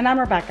 And I'm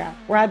Rebecca.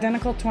 We're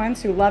identical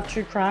twins who love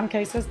true crime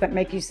cases that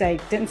make you say,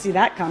 didn't see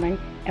that coming,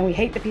 and we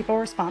hate the people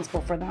responsible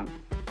for them.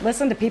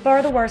 Listen to People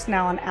Are the Worst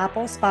now on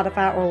Apple,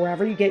 Spotify, or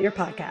wherever you get your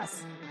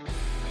podcasts.